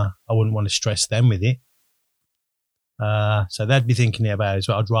 I wouldn't want to stress them with it. So they'd be thinking about it as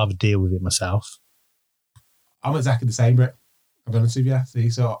well. I'd rather deal with it myself. I'm exactly the same, Brett. I'll be honest with you. See,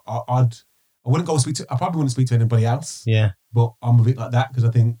 so I probably wouldn't speak to anybody else. Yeah. But I'm a bit like that because I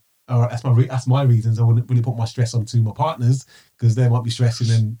think, that's my reasons. I wouldn't really put my stress onto my partners because they might be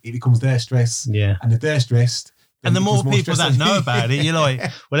stressing and it becomes their stress. Yeah. And if they're stressed, and the more people that know about it, you're like,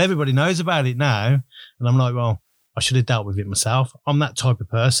 well, everybody knows about it now. And I'm like, well, I should have dealt with it myself. I'm that type of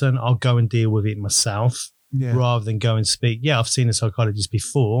person. I'll go and deal with it myself rather than go and speak. Yeah, I've seen a psychologist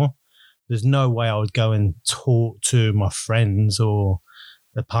before. There's no way I would go and talk to my friends or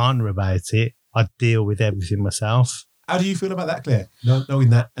a partner about it. I'd deal with everything myself. How do you feel about that, Claire? Knowing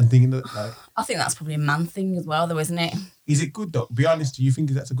that and thinking that, like, I think that's probably a man thing as well, though, isn't it? is it good though? Be honest, do you think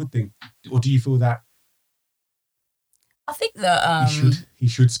that's a good thing? Or do you feel that I think that he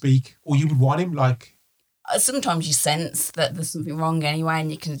should speak? Or you would want him, like, sometimes you sense that there's something wrong anyway,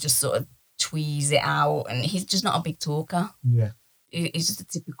 and you can just sort of tweeze it out. And he's just not a big talker. yeah. He's just a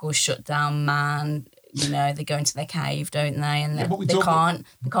typical shut down man. You know, they go into their cave, don't they? And Yeah, but they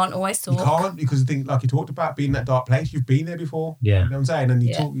can't always talk. You can't, because the thing, like you talked about, being in that dark place, you've been there before. Yeah. You know what I'm saying? And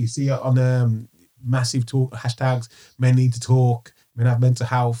you see it on massive talk hashtags, men need to talk, men have mental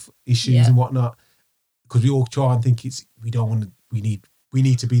health issues and whatnot. Because we all try and think we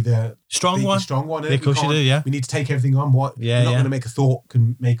need to be the strong one. Yeah, of course you do, yeah. We need to take everything on. We're not going to make a thought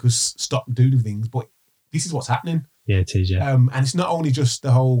can make us stop doing things. But this is what's happening. Yeah, it is, yeah. And it's not only just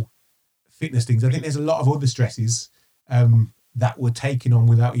the whole fitness things. I think there's a lot of other stresses that we're taking on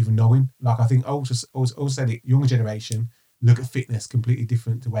without even knowing. Like, I think I also said it, younger generation look at fitness completely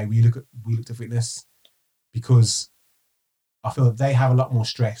different to the way we looked at fitness, because I feel they have a lot more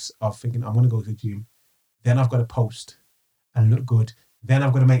stress of thinking, I'm going to go to the gym, then I've got to post and look good, then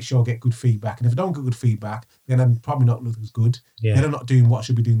I've got to make sure I get good feedback, and if I don't get good feedback, then I'm probably not looking as good. Then I'm not doing what I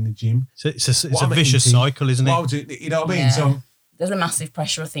should be doing in the gym. So it's a vicious cycle, isn't it? You know what I mean? Yeah. So there's a massive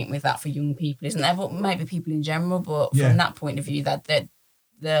pressure, I think, with that for young people, isn't there? But maybe people in general. But from that point of view, that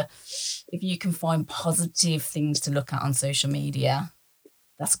if you can find positive things to look at on social media,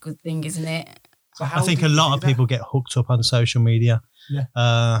 that's a good thing, isn't it? So I think a lot of people get hooked up on social media.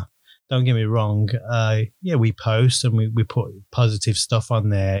 Yeah. Don't get me wrong. We post and we put positive stuff on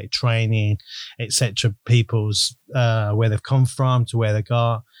there, training, etc. People's where they've come from to where they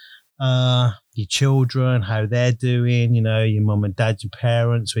got. Your children, how they're doing, you know, your mum and dad, your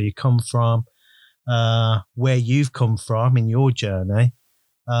parents, where you come from, where you've come from in your journey.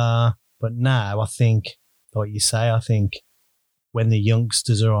 But now I think, like you say, I think when the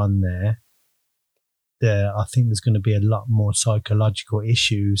youngsters are on there, I think there's going to be a lot more psychological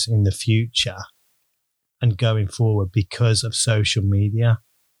issues in the future and going forward because of social media,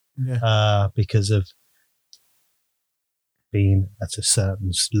 because of being at a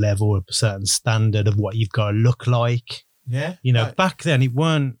certain level, a certain standard of what you've got to look like. Yeah. You know, back then it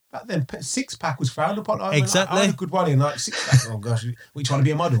weren't. Back then, six-pack was frowned upon. Exactly. I had a good body and like six-pack. Oh gosh, we trying to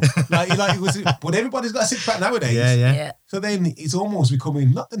be a model. But everybody's got a six-pack nowadays. Yeah. So then it's almost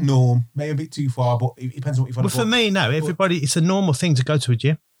becoming not the norm, maybe a bit too far, but it depends on what you find. But for me now, it's a normal thing to go to a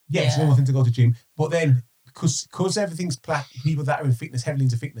gym. Yeah, it's a normal thing to go to the gym. But then because everything's people that are in fitness, heavily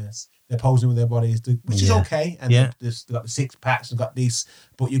into fitness, they're posing with their bodies, which is okay. And they've got the six packs and got this,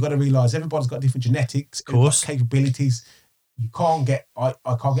 but you've got to realise everybody's got different genetics, capabilities. You can't get, I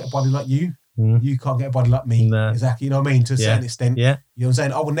can't get a body like you. You can't get a body like me. No. Exactly. You know what I mean? To a certain extent. Yeah. You know what I'm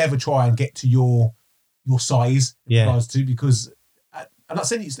saying? I will never try and get to your size because I'm not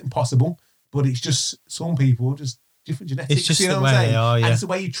saying it's impossible, but it's just some people, just different genetics. It's just you know the what I'm way saying? they are, And it's the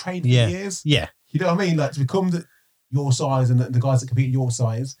way you train for years. Yeah. You know what I mean? Like, to become your size and the guys that compete your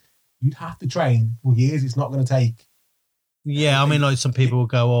size, you'd have to train for years. It's not going to take. Yeah, I mean, like some people will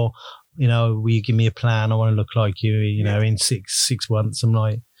go, "Oh, you know, will you give me a plan? I want to look like you, you know, in six months." I'm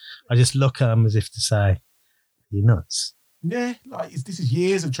like, I just look at them as if to say, "You're nuts." Yeah, like this is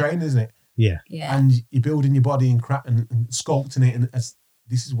years of training, isn't it? Yeah. And you're building your body and crap and sculpting it, and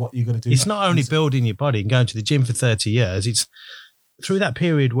this is what you're going to do. It's not only building your body and going to the gym for 30 years. It's through that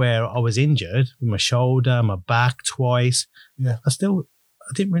period where I was injured with my shoulder, my back twice. Yeah. I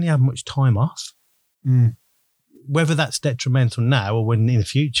didn't really have much time off. Whether that's detrimental now or when in the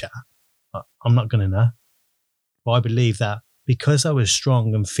future, I'm not going to know. But I believe that because I was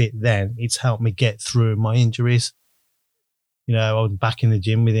strong and fit then, it's helped me get through my injuries. You know, I was back in the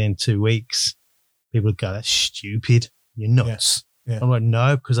gym within 2 weeks. People would go, "That's stupid. You're nuts." Yeah. I'm like,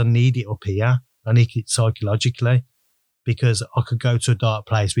 no, because I need it up here. I need it psychologically because I could go to a dark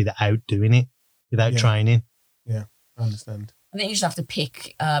place without doing it, without training. Yeah, I understand. I think you just have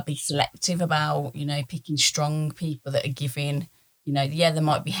to be selective about, you know, picking strong people that are giving, you know, they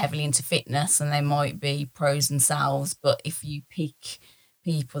might be heavily into fitness and they might be pros themselves, but if you pick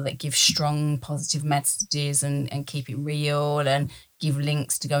people that give strong positive messages and keep it real and give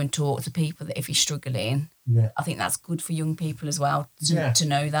links to go and talk to people that if you're struggling, I think that's good for young people as well to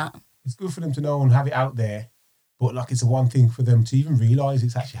know that. It's good for them to know and have it out there, but like it's a one thing for them to even realise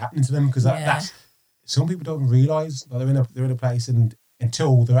it's actually happening to them, because that's some people don't realise that they're in a place, and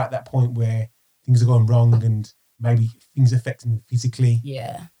until they're at that point where things are going wrong and maybe things affecting them physically.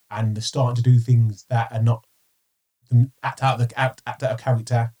 Yeah. And they're starting to do things that are not act out of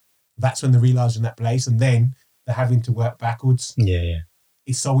character. That's when they're realising that place, and then they're having to work backwards. Yeah.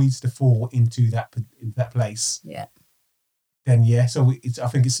 It's so easy to fall into that place. Yeah. Then so I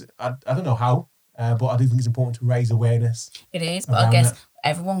think it's I don't know how, but I do think it's important to raise awareness. It is, but I guess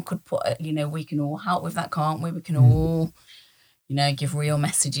everyone could put, we can all help with that, can't we? We can all, give real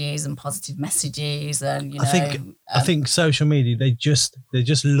messages and positive messages, and I think social media, they just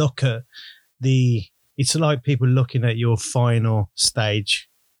look at it's like people looking at your final stage.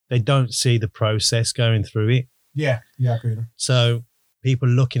 They don't see the process going through it. Yeah, I agree. So people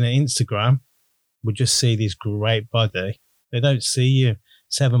looking at Instagram would just see this great body. They don't see you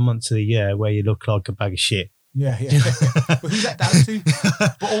 7 months of the year where you look like a bag of shit. Yeah. But who's that down to?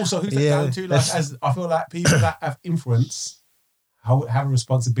 But also, who's that down to? Like, as I feel like people that have influence have a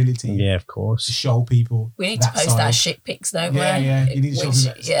responsibility. Yeah, of course. To show people. We need to post our shit pics, don't we? Yeah. You need to show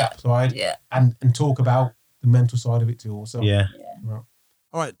people that side. Yeah. And talk about the mental side of it too. Also. Yeah. Right.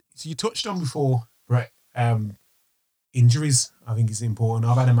 All right. So you touched on before, Brett. Injuries, I think is important.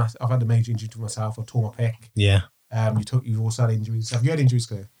 I've had a major injury to myself. I tore my pec. Yeah. You've also had injuries. Have you had injuries,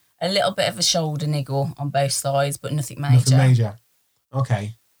 Claire? A little bit of a shoulder niggle on both sides, but nothing major. Nothing major.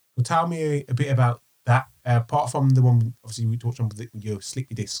 Okay. Well, tell me a bit about that. Apart from the one, obviously, we talked on with your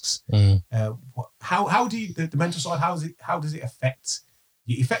slippy discs. How do you the mental side? How does it affect?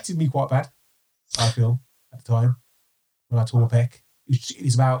 It affected me quite bad. I feel at the time when I tore my pec. It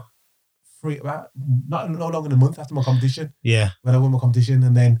was about not longer than a month after my competition. Yeah. When I won my competition,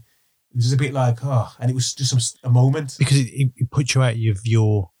 and then it was just a bit like, and it was just a moment. Because it puts you out of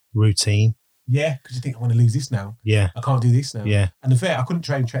your routine. Yeah, because you think, I want to lose this now. Yeah. I can't do this now. Yeah. And in fact, I couldn't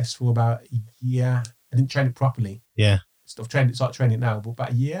train chest for about a year. I didn't train it properly. Yeah. Started training it now, but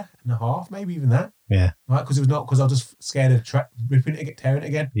about a year and a half, maybe even that. Yeah. Right, because I was just scared of ripping it, tearing it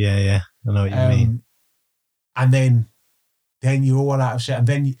again. Yeah. I know what you mean. And then you're all out of shit, and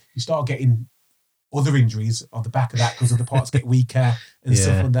then you start getting other injuries on the back of that because the parts get weaker and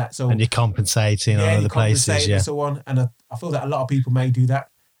stuff like that. So and you're compensating on other places, and so on. And I feel that a lot of people may do that.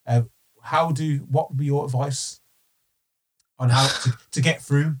 What would be your advice on how to get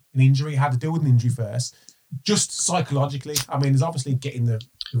through an injury, how to deal with an injury first, just psychologically? I mean, there's obviously getting the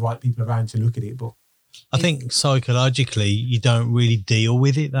right people around to look at it, but I think psychologically you don't really deal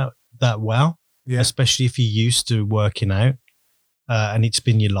with it that well, especially if you're used to working out and it's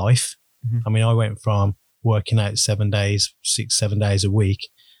been your life. Mm-hmm. I mean, I went from working out 7 days, 6-7 days a week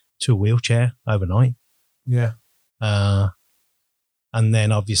to a wheelchair overnight. Yeah. And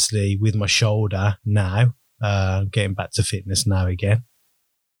then obviously with my shoulder now, getting back to fitness now again.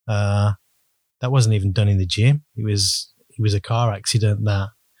 That wasn't even done in the gym. It was a car accident that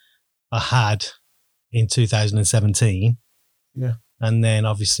I had in 2017. Yeah. And then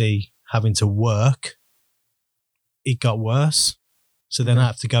obviously having to work, it got worse. So then I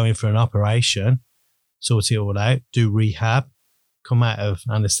have to go in for an operation, sort it all out, do rehab, come out of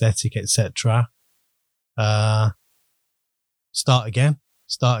anaesthetic, etc. Start again,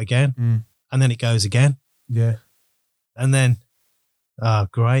 and then it goes again. Yeah. And then,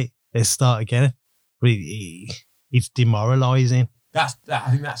 great, let's start again. But it's demoralising. I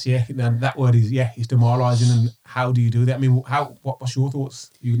think that's that word is it's demoralising. And how do you do that? I mean, what's your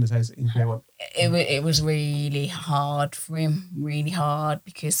thoughts? You going to say it was really hard for him, really hard,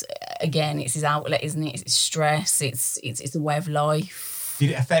 because again, it's his outlet, isn't it? It's stress. It's a way of life. Did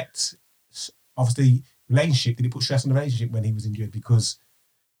it affect obviously relationship? Did it put stress on the relationship when he was injured? Because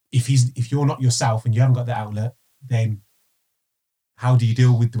if you're not yourself and you haven't got that outlet, then how do you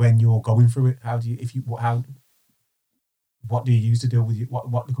deal with when you're going through it? What do you use to deal with it?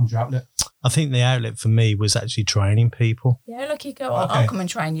 What becomes your outlet? I think the outlet for me was actually training people. Yeah, look, you go, I'll come and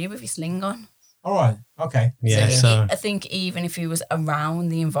train you with your sling on. All right, okay. Yeah, so I think even if he was around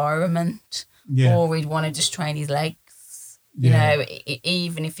the environment, or he'd want to just train his legs,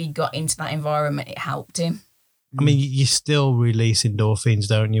 even if he got into that environment, it helped him. I mean, you still release endorphins,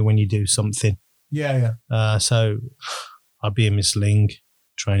 don't you, when you do something? Yeah. So I'd be in my sling,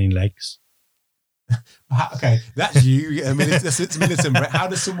 training legs. Okay, that's you. It's militant. How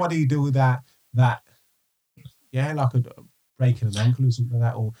does somebody do that? Yeah, like a breaking an ankle or something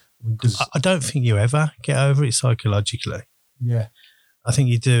like that. Or because I don't think you ever get over it psychologically. Yeah, I think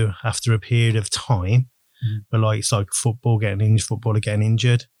you do after a period of time. But it's like footballer getting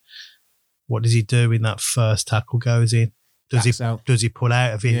injured. What does he do when that first tackle goes in? Does he pull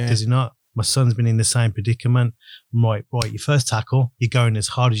out of it? Yeah. Does he not? My son's been in the same predicament. Right. Your first tackle, you're going as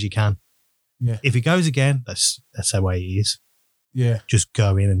hard as you can. Yeah. If it goes again, that's the way he is. Yeah. Just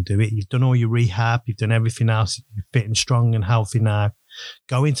go in and do it. You've done all your rehab. You've done everything else. You're fit and strong and healthy now.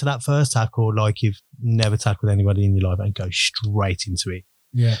 Go into that first tackle like you've never tackled anybody in your life and go straight into it.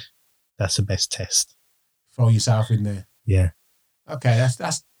 Yeah. That's the best test. Throw yourself in there. Yeah. Okay,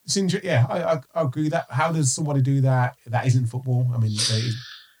 that's interesting. Yeah, I agree with that. How does somebody do that? That isn't football. I mean, just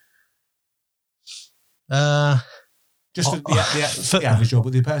the average job,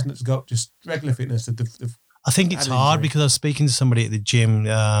 but the person that's got just regular fitness. I think it's hard because I was speaking to somebody at the gym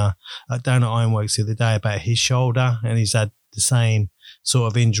down at Ironworks the other day about his shoulder, and he's had the same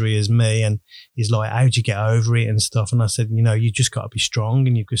sort of injury as me, and he's like, "How'd you get over it and stuff?" And I said, you just got to be strong,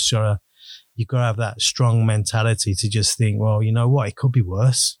 and you've got to have that strong mentality to just think, well, you know what, it could be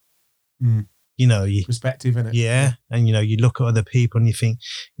worse. Mm. Perspective, innit? Yeah, and you look at other people and you think,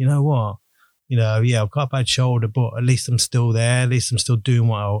 you know what, I've got a bad shoulder, but at least I'm still there. At least I'm still doing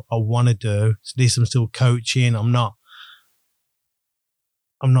what I want to do. At least I'm still coaching. I'm not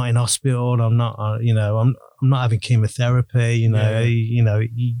in hospital. I'm not, I'm not having chemotherapy.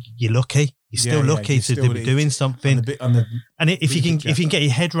 You're lucky. You're still lucky to be doing something. And if you can get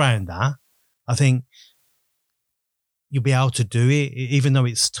your head around that, I think you'll be able to do it, even though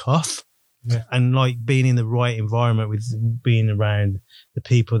it's tough. Yeah. And like being in the right environment with being around the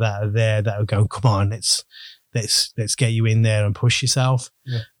people that are there that are going, come on, let's get you in there and push yourself.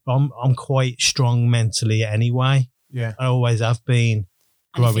 Yeah. I'm quite strong mentally anyway. Yeah. I always have been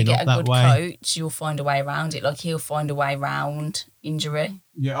growing up that way. If you get a good coach, you'll find a way around it. Like he'll find a way around injury.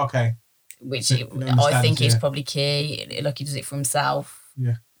 Yeah, okay. Which I think is probably key. Like he does it for himself.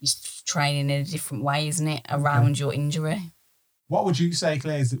 Yeah. He's training in a different way, isn't it, around your injury. What would you say,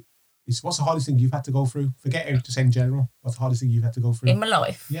 Claire, what's the hardest thing you've had to go through? Forget it, just in general. What's the hardest thing you've had to go through? In my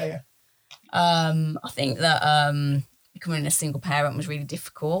life? Yeah. I think that becoming a single parent was really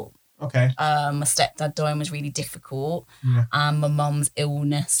difficult. Okay. My stepdad dying was really difficult. Yeah. And my mum's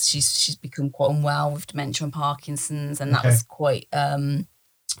illness, she's become quite unwell with dementia and Parkinson's, and that was quite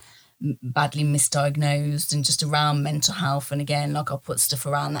badly misdiagnosed, and just around mental health. And again, like I put stuff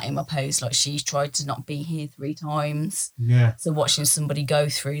around that in my post, like she's tried to not be here 3 times. Yeah. So watching somebody go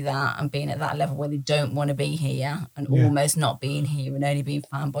through that and being at that level where they don't want to be here and almost not being here and only being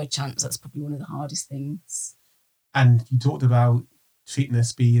found by chance, that's probably one of the hardest things. And you talked about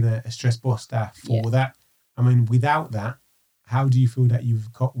fitness being a stress buster for that. I mean, without that, how do you feel that you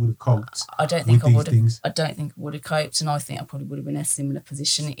would have coped? I don't think I would have. Things? I don't think I would have coped, and I think I probably would have been in a similar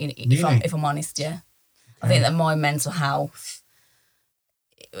position. Really? If I'm honest, yeah. Okay. I think that my mental health,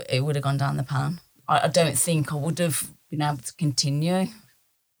 it would have gone down the pan. I don't think I would have been able to continue.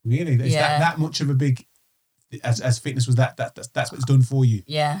 Really? Is that much of a big, as fitness was that's what it's done for you?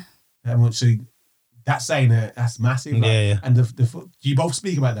 Yeah. That much. So that's saying that's massive. Like, yeah. And do you both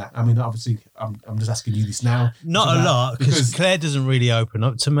speak about that? I mean, obviously, I'm just asking you this now. Not a lot, because Claire doesn't really open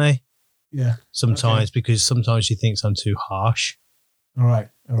up to me. Yeah. Sometimes, because sometimes she thinks I'm too harsh. All right.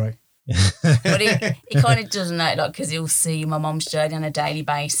 But he kind of doesn't know, like, because he'll see my mum's journey on a daily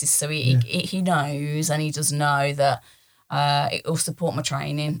basis, so he knows, and he does know that it'll support my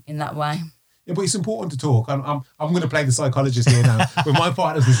training in that way. Yeah, but it's important to talk. I'm going to play the psychologist here now. When my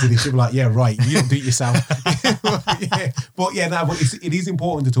partner's listening, she'll be like, "Yeah, right. You don't do it yourself." But it is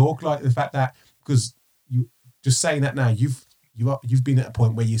important to talk. Like the fact that, because you just saying that now, you've been at a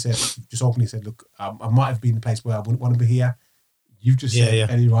point where you just openly said, "Look, I might have been in a place where I wouldn't want to be here." You've just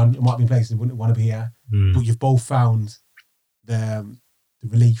said earlier on, it might be in places I wouldn't want to be here, but you've both found the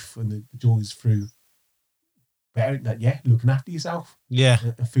relief and the joys through. Looking after yourself. Yeah.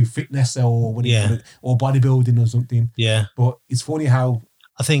 Through fitness or or bodybuilding or something. Yeah. But it's funny how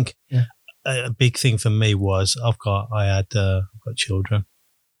I think a big thing for me was I've got children.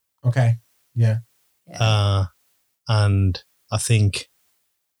 Okay. Yeah. And I think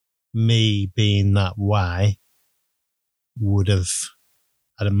me being that way would have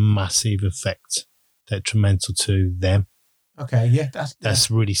had a massive effect, detrimental to them. Okay. Yeah.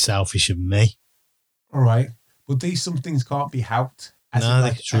 That's really selfish of me. All right. But some things can't be helped. No,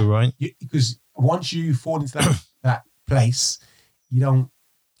 that's true, right? Because once you fall into that place, you don't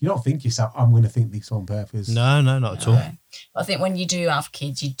think yourself, I'm going to think this on purpose. No, not at all. I think when you do have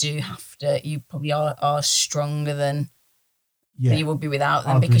kids, you probably are stronger than you would be without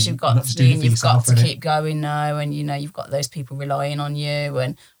them, because you've got to keep going now, and you've got those people relying on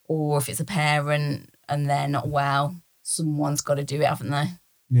you, or if it's a parent and they're not well, someone's got to do it, haven't they?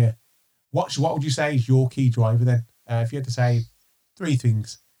 Yeah. What would you say is your key driver then? If you had to say 3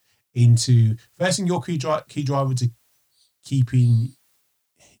 things first thing, your key driver to keeping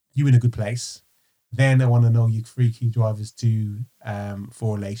you in a good place. Then I want to know your 3 key drivers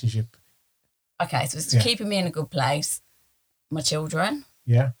for a relationship. Okay, so it's keeping me in a good place. my children,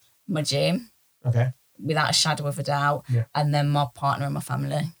 my gym, without a shadow of a doubt, and then my partner and my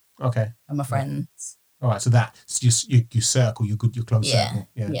family, and my friends. All right, so that's just your circle, your close circle.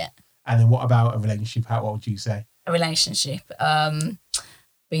 Yeah. And then what about a relationship? What would you say? A relationship,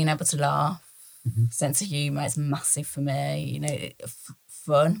 being able to laugh, sense of humour is massive for me. You know,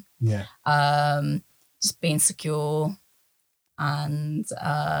 fun. Yeah. Just being secure, and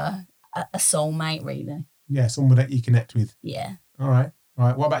a soulmate, really. Yeah, someone that you connect with. Yeah. All right.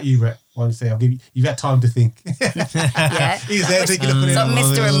 What about you, Brett? What do you say? I'll give you. You've had time to think. Yeah. He's there taking a look at it.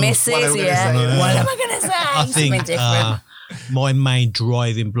 Mr. and Mrs. Yeah. What am I going to say? I think my main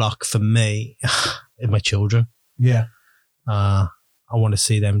driving block for me is my children. Yeah. I want to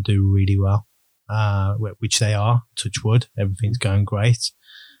see them do really well, which they are. Touch wood, everything's going great.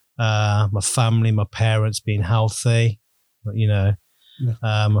 My family, my parents being healthy, my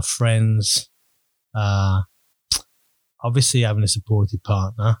friends. Obviously having a supportive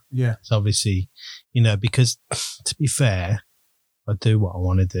partner. Yeah. It's obviously, because to be fair, I do what I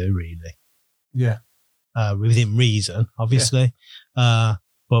want to do, really. Yeah. Within reason, obviously. Yeah.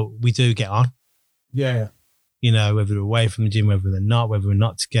 But we do get on. Yeah. Whether we're away from the gym, whether they're not, whether we're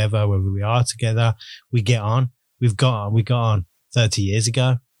not together, whether we are together, we get on. We got on 30 years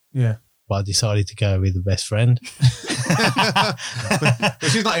ago. Yeah. But I decided to go with the best friend. But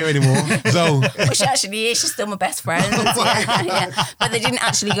she's not here anymore. So well, she actually is. She's still my best friend. Yeah. But they didn't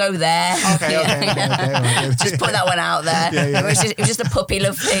actually go there. Okay. Just put that one out there. Yeah. It was just a puppy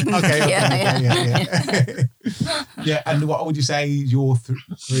love thing. Okay. Yeah. And what would you say is your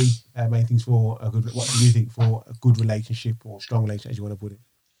three main things for a good? What do you think for a good relationship or strong relationship, as you want to put it?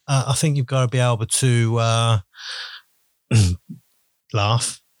 I think you've got to be able to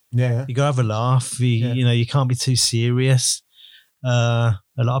laugh. Yeah. You gotta have a laugh. You can't be too serious. A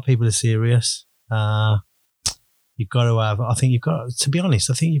lot of people are serious. You've got to have. To be honest,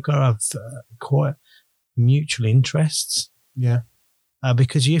 I think you've got to have quite mutual interests. Yeah.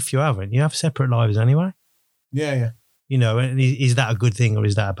 Because if you haven't, you have separate lives anyway. Yeah. And is that a good thing or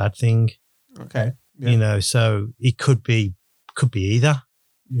is that a bad thing? Okay. Yeah. So it could be either.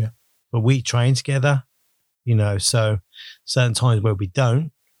 Yeah. But we train together. So certain times where we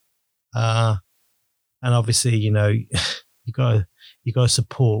don't. And obviously, you got to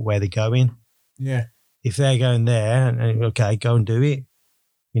support where they're going. Yeah. If they're going there, and okay, go and do it.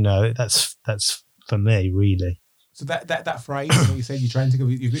 That's for me, really. So that phrase that you said, you train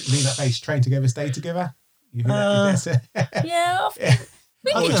together. You mean that phrase, train together, stay together. You think yeah.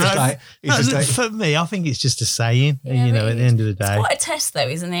 For me, I think it's just a saying. At the end of the day, it's quite a test, though,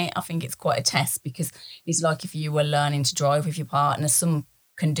 isn't it? I think it's quite a test because it's like if you were learning to drive with your partner, some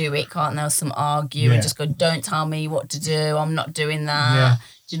can do it, can't they? Some argue and just go, don't tell me what to do, I'm not doing that.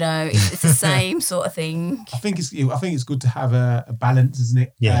 It's the same sort of thing. I think it's good to have a balance, isn't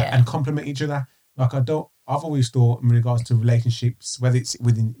it? And complement each other. Like I've always thought in regards to relationships, whether it's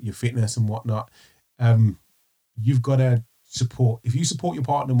within your fitness and whatnot, you've got to support. If you support your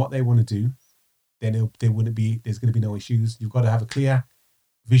partner and what they want to do, then there's going to be no issues. You've got to have a clear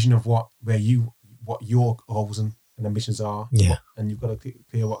vision of what your goals and ambitions are, and you've got to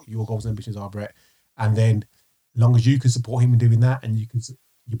clear what your goals and ambitions are, Brett. And then, as long as you can support him in doing that, and you're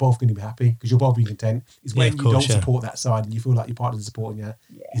both going to be happy because you'll both be content. It's when you don't support that side and you feel like your partner's supporting you.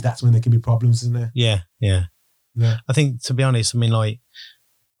 Is that's when there can be problems, isn't there? Yeah. I think, to be honest,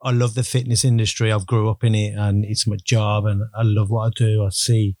 I love the fitness industry. I've grew up in it, and it's my job, and I love what I do. I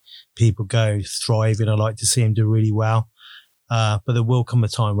see people go thriving. I like to see them do really well, but there will come a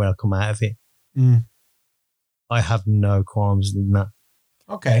time where I'll come out of it. I have no qualms in that.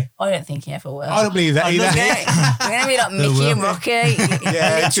 Okay. I don't think he ever will. I don't believe that either. I'm going to be like Mickey and Rocky.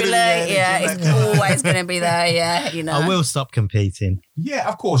 Literally. It's always going to be there. I will stop competing. Yeah,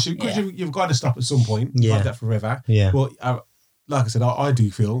 of course. Because you've got to stop at some point. You can't do that forever. Yeah. But like I said, I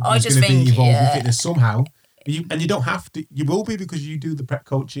do feel he's going to be involved in fitness somehow. And you don't have to. You will be because you do the prep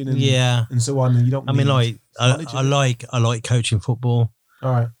coaching and so on. And you don't. I like coaching football.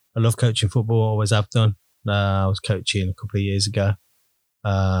 All right. I love coaching football. Always have done. I was coaching a couple of years ago.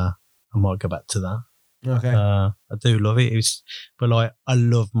 I might go back to that. Okay. I do love it. But I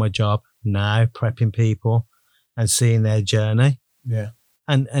love my job now, prepping people and seeing their journey. Yeah.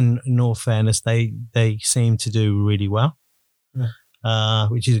 And in all fairness, they seem to do really well,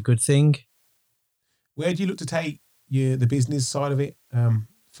 which is a good thing. Where do you look to take the business side of it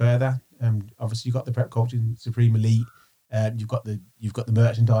further? Obviously, you've got the prep coaching, Supreme Elite. You've got the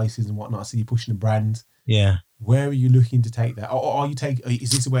merchandises and whatnot. So you're pushing the brand. Yeah. Where are you looking to take that? Or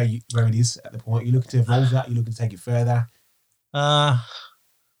is this where it is at the point? Are you looking to evolve that? Are you looking to take it further? I'd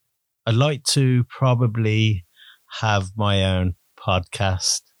like to probably have my own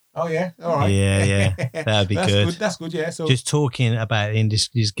podcast. Oh yeah, all right. Yeah, that'd be good. That's good. Yeah. So just talking about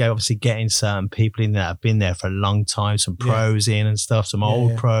industry, just obviously getting certain people in that have been there for a long time, some pros in and stuff, some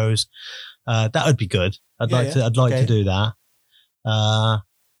old pros. That would be good. I'd like to do that.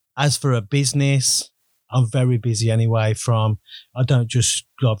 As for a business, I'm very busy anyway. I don't just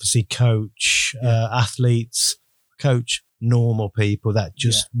obviously coach athletes, coach normal people that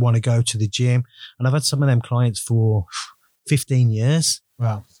just want to go to the gym, and I've had some of them clients for 15 years.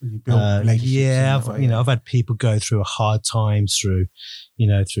 Wow. So you build relationships. I've had people go through hard times, through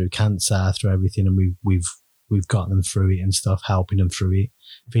cancer, through everything, and we've got them through it and stuff, helping them through it,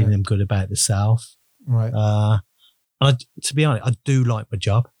 feeling them good about themselves. Right. To be honest, I do like my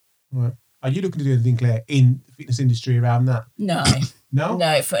job. Right. Are you looking to do anything, Claire, in the fitness industry around that? No. No?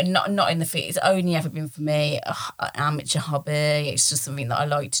 No, not in the fit. It's only ever been for me an amateur hobby. It's just something that I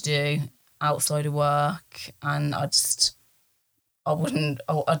like to do outside of work, and I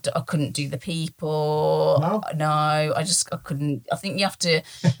couldn't do the people. No, I couldn't. I think you have to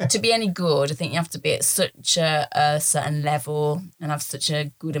be any good. I think you have to be at such a certain level and have such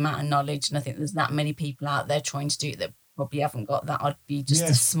a good amount of knowledge. And I think there's that many people out there trying to do it that probably haven't got that. I'd be just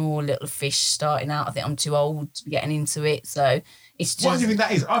a small little fish starting out. I think I'm too old to be getting into it. So it's just. What do you think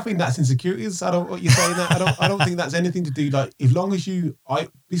that is? I think that's insecurities. I don't. What you're saying that. I don't think that's anything to do. Like, as long as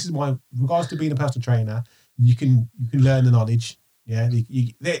this is my regards to being a personal trainer. You can learn the knowledge. Yeah,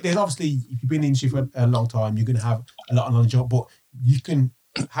 there's obviously, if you've been in the industry for a long time, you're going to have a lot of knowledge, but you can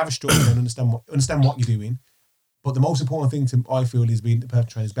have a structure and understand what you're doing. But the most important thing I feel is being the personal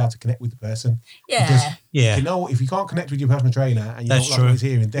trainer is be able to connect with the person. Yeah. Because, if you can't connect with your personal trainer and you don't like what he's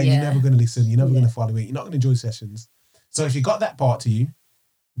hearing, then you're never going to listen, you're never going to follow it, you're not going to enjoy sessions. So if you got that part to you,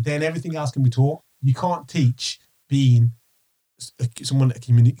 then everything else can be taught. You can't teach being someone that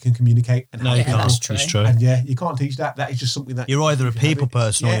can communicate. And no, you can't. That's true. It's true. And you can't teach that. That is just something that you're either a people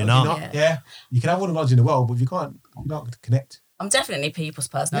person or you're not. You can have all the knowledge in the world, but if you're not going to connect. I'm definitely a people's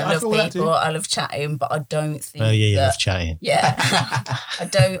person. I love people. I love chatting, but I don't think. Oh yeah, you love chatting. Yeah,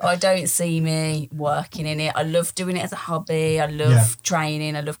 I don't see me working in it. I love doing it as a hobby. I love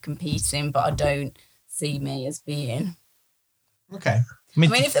training. I love competing, but I don't see me as being. Okay. I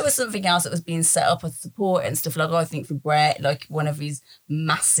mean, if there was something else that was being set up as support and stuff, like I think for Brett, like one of his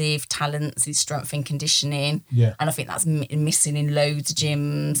massive talents is strength and conditioning. Yeah. And I think that's missing in loads of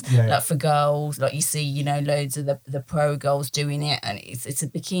gyms. Like for girls, like you see, loads of the pro girls doing it, and it's a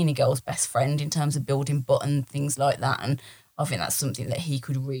bikini girl's best friend in terms of building butt and things like that. And I think that's something that he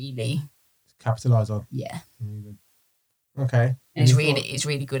could really capitalise on. Yeah. Okay. And he's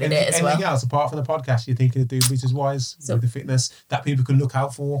really good at it as well. Anything else apart from the podcast you're thinking of doing business-wise with the fitness that people can look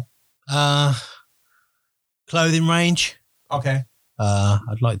out for? Clothing range. Okay.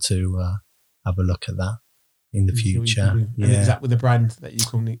 I'd like to have a look at that in the future. Yeah. Is that with the brand that you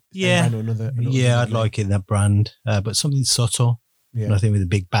currently? Another I'd like it, that brand, but something subtle. Yeah. Nothing with a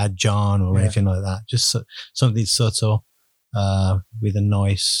big badge on or anything like that. Just something subtle with a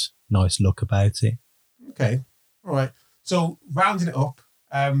nice look about it. Okay. All right. So rounding it up,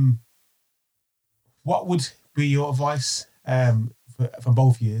 what would be your advice from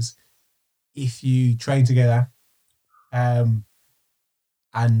both years if you train together, and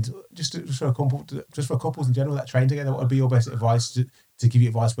just for couples in general that train together? What would be your best advice to give you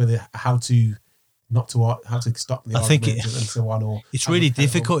advice whether how to stop the arguments and so on? Or it's really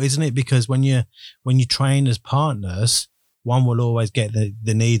difficult, isn't it? Because when you train as partners, one will always get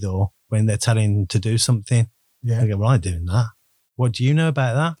the needle when they're telling them to do something. Yeah. I go, well, I'm doing that. What do you know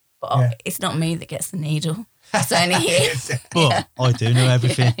about that? But it's not me that gets the needle. It's only you. But I do know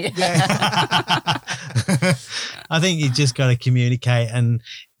everything. I think you just got to communicate and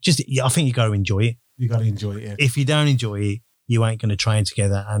I think you got to enjoy it. You got to enjoy it, yeah. If you don't enjoy it, you ain't going to train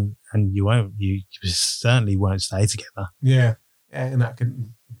together and you certainly won't stay together. Yeah. And I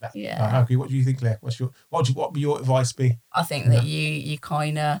agree. What do you think, Claire? What would your advice be? I think that you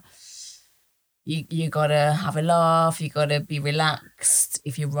kind of, you gotta have a laugh. You gotta be relaxed.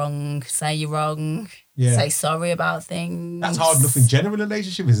 If you're wrong, say you're wrong. Yeah. Say sorry about things. That's hard enough in general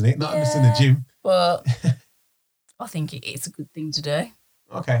relationship, isn't it? Not just in the gym. But I think it's a good thing to do.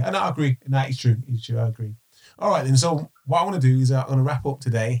 Okay, and I agree. And that is true. It's true. I agree. All right, then. So what I want to do is I'm going to wrap up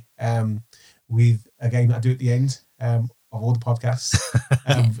today with a game that I do at the end of all the podcasts.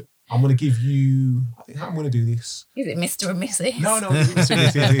 I'm going to give you, I think how I'm going to do this. Is it Mr. and Mrs.? No, Mr.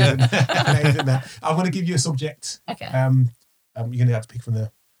 and Mrs. I'm going to give you a subject. Okay. You're going to have to pick from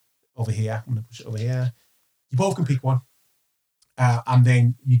over here. I'm going to push it over here. You both can pick one. And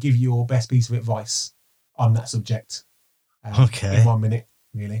then you give your best piece of advice on that subject. Okay. In 1 minute,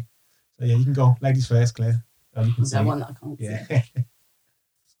 really. So yeah, you can go. Ladies first, Claire. Oh, you can see That it. one that I can't see. Yeah.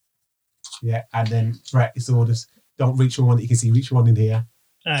 Yeah, and then Brett, it's orders. Don't reach for one that you can see. Reach for one in here.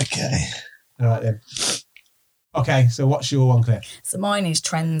 Okay. All right then. Okay, so what's your one, Claire? So mine is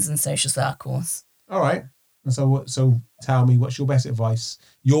trends and social circles. All right. And so tell me, what's your best advice?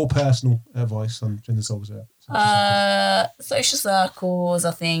 Your personal advice on trends and social circles? Social circles,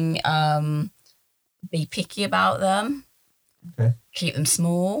 I think, be picky about them. Okay. Keep them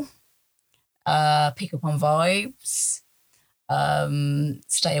small. Pick up on vibes.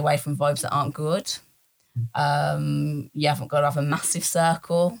 Stay away from vibes that aren't good. You haven't got to have a massive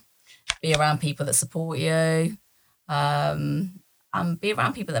circle. Be around people that support you. And be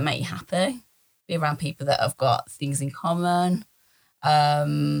around people that make you happy. Be around people that have got things in common.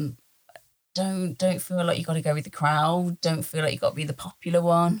 Don't feel like you got to go with the crowd. Don't feel like you got to be the popular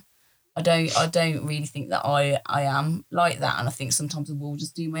one. I don't really think that I am like that, and I think sometimes I will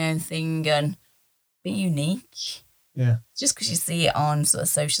just do my own thing and be unique. Yeah. Just because you see it on sort of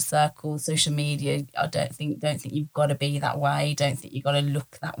social circles, social media, I don't think you've got to be that way. Don't think you've got to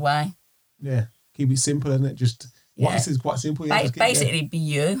look that way. Yeah. Keep it simple, isn't it? Just what this is quite simple. Yeah, Basically, be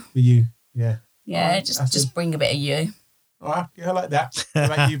you. Be you. Yeah. Yeah, right, just bring a bit of you. All right. Yeah, I like that. What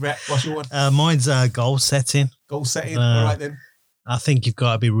about you, Brett? What's your one? Mine's goal setting. Goal setting. All right then. I think you've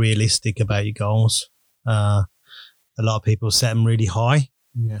got to be realistic about your goals. A lot of people set them really high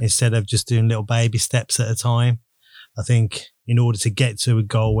instead of just doing little baby steps at a time. I think in order to get to a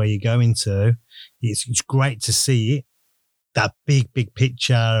goal where you're going to, it's great to see it, that big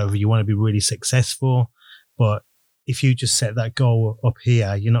picture of you want to be really successful. But if you just set that goal up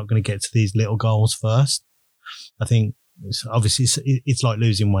here, you're not going to get to these little goals first. I think it's like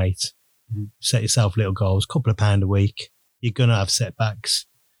losing weight. Mm-hmm. Set yourself little goals, couple of pounds a week. You're going to have setbacks.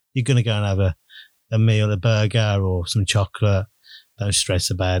 You're going to go and have a meal, a burger or some chocolate. Don't stress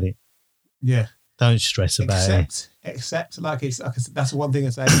about it. Yeah. Don't stress about it. Accept, like it's like that's the one thing I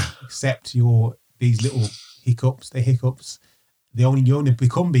say. Accept these little hiccups. They're hiccups. You only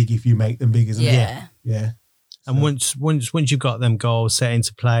become big if you make them big, isn't it? Yeah. So. And once you've got them goals set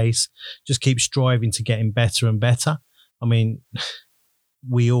into place, just keep striving to getting better and better. I mean,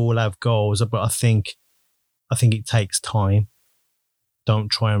 we all have goals, but I think it takes time. Don't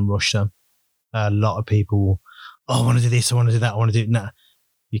try and rush them. A lot of people, I want to do this, I want to do that, I want to do it. No,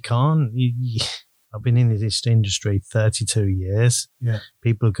 you can't. I've been in this industry 32 years. Yeah.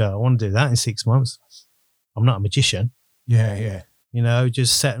 People go, I want to do that in 6 months. I'm not a magician. Yeah. You know,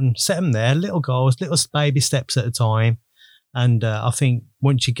 just set them there, little goals, little baby steps at a time. And I think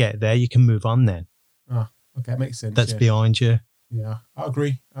once you get there, you can move on then. Oh, okay, makes sense. That's behind you. Yeah, I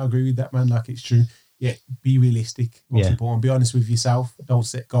agree with that, man. Like, it's true. Yeah, be realistic. Most important. Be honest with yourself. Don't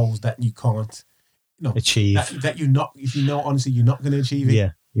set goals that you can't achieve. That you're not, if you know, honestly, you're not going to achieve it.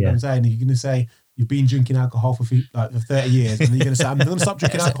 Yeah. You know what I'm saying? You're going to say, you've been drinking alcohol for 30 years, and then you're going to say, I'm going to stop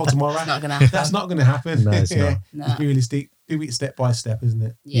drinking alcohol tomorrow. It's not going to happen. That's not going to happen. No, it's not. No. Just be realistic. Do it step by step, isn't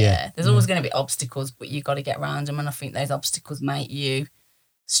it? Yeah. There's always going to be obstacles, but you've got to get around them. And I think those obstacles make you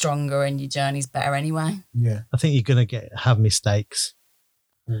stronger and your journey's better anyway. Yeah. I think you're going to have mistakes.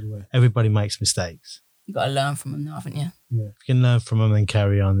 All the way. Everybody makes mistakes. You've got to learn from them, though, haven't you? Yeah. If you can learn from them and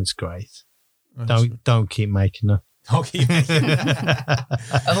carry on, it's great. Don't keep making them. Don't keep making them.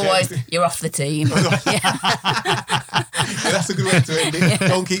 Otherwise, you're off the team. That's a good way to end it.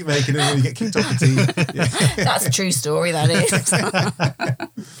 Don't keep making them when you get kicked off the team. Yeah. That's a true story, that is.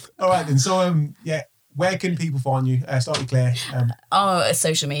 All right, then. So, where can people find you? Start with Claire.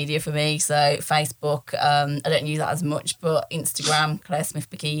 Social media for me. So Facebook, I don't use that as much, but Instagram, Claire Smith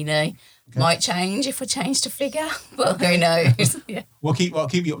Bikini. Okay. Might change if I change to figure, but who knows? Yeah. I'll keep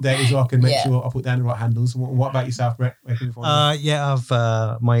you updated so I can make sure I put down the right handles. What about yourself, Brett? Where can we find you? I've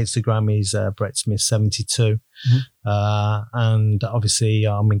my Instagram is Brett Smith 72, and obviously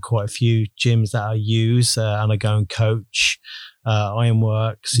I'm in quite a few gyms that I use, and I go and coach.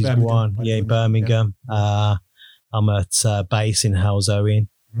 Ironworks is one, in Birmingham. Yeah. I'm at base in Halesowen.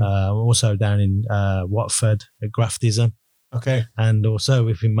 I'm also down in Watford at Graftism. Okay. And also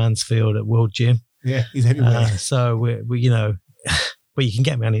within Mansfield at World Gym. Yeah, he's everywhere. So we but you can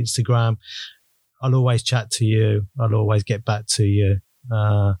get me on Instagram. I'll always chat to you. I'll always get back to you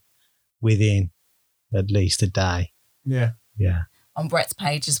within at least a day. Yeah. Yeah. On Brett's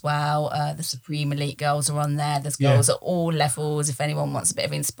page as well, the Supreme Elite girls are on there. There's girls at all levels. If anyone wants a bit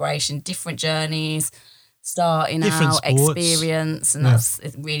of inspiration, different journeys, starting different out, sports. Experience, and that's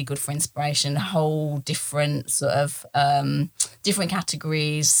really good for inspiration. A whole different sort of different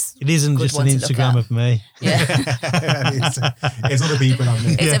categories. It isn't just an Instagram of me. Yeah, it's other people on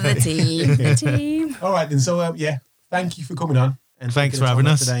there. It's of the team. The team. All right, then. So thank you for coming on, and thanks for having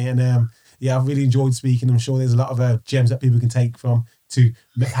us today. And yeah, I've really enjoyed speaking. I'm sure there's a lot of gems that people can take from to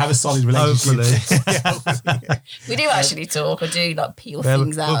have a solid relationship. Hopefully. We do actually talk. I do like peel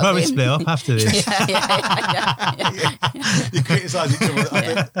things out. We'll probably of him. split up after this. You criticise each other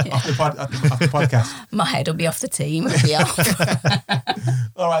off the podcast. My head will be off the team. It'll be off.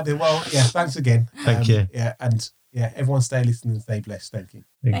 All right then. Well, yeah. Thanks again. Thank you. Yeah, and yeah, everyone stay listening and stay blessed. Thank you.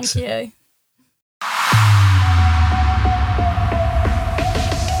 Thanks. Thank you.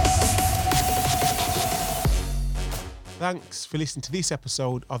 Thanks for listening to this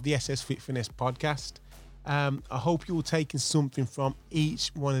episode of the SS Fit Finesse podcast. I hope you're taking something from each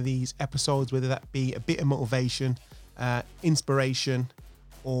one of these episodes, whether that be a bit of motivation, inspiration,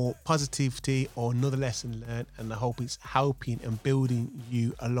 or positivity, or another lesson learned. And I hope it's helping and building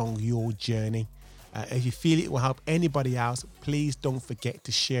you along your journey. If you feel it will help anybody else, please don't forget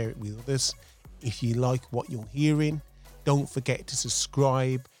to share it with others. If you like what you're hearing, don't forget to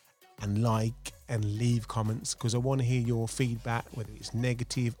subscribe and like and leave comments, because I want to hear your feedback, whether it's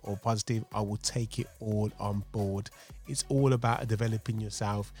negative or positive. I will take it all on board. It's all about developing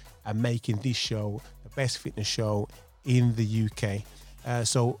yourself and making this show the best fitness show in the UK.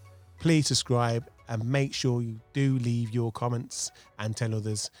 So please subscribe and make sure you do leave your comments and tell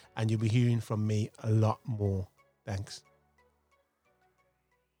others, and you'll be hearing from me a lot more. Thanks.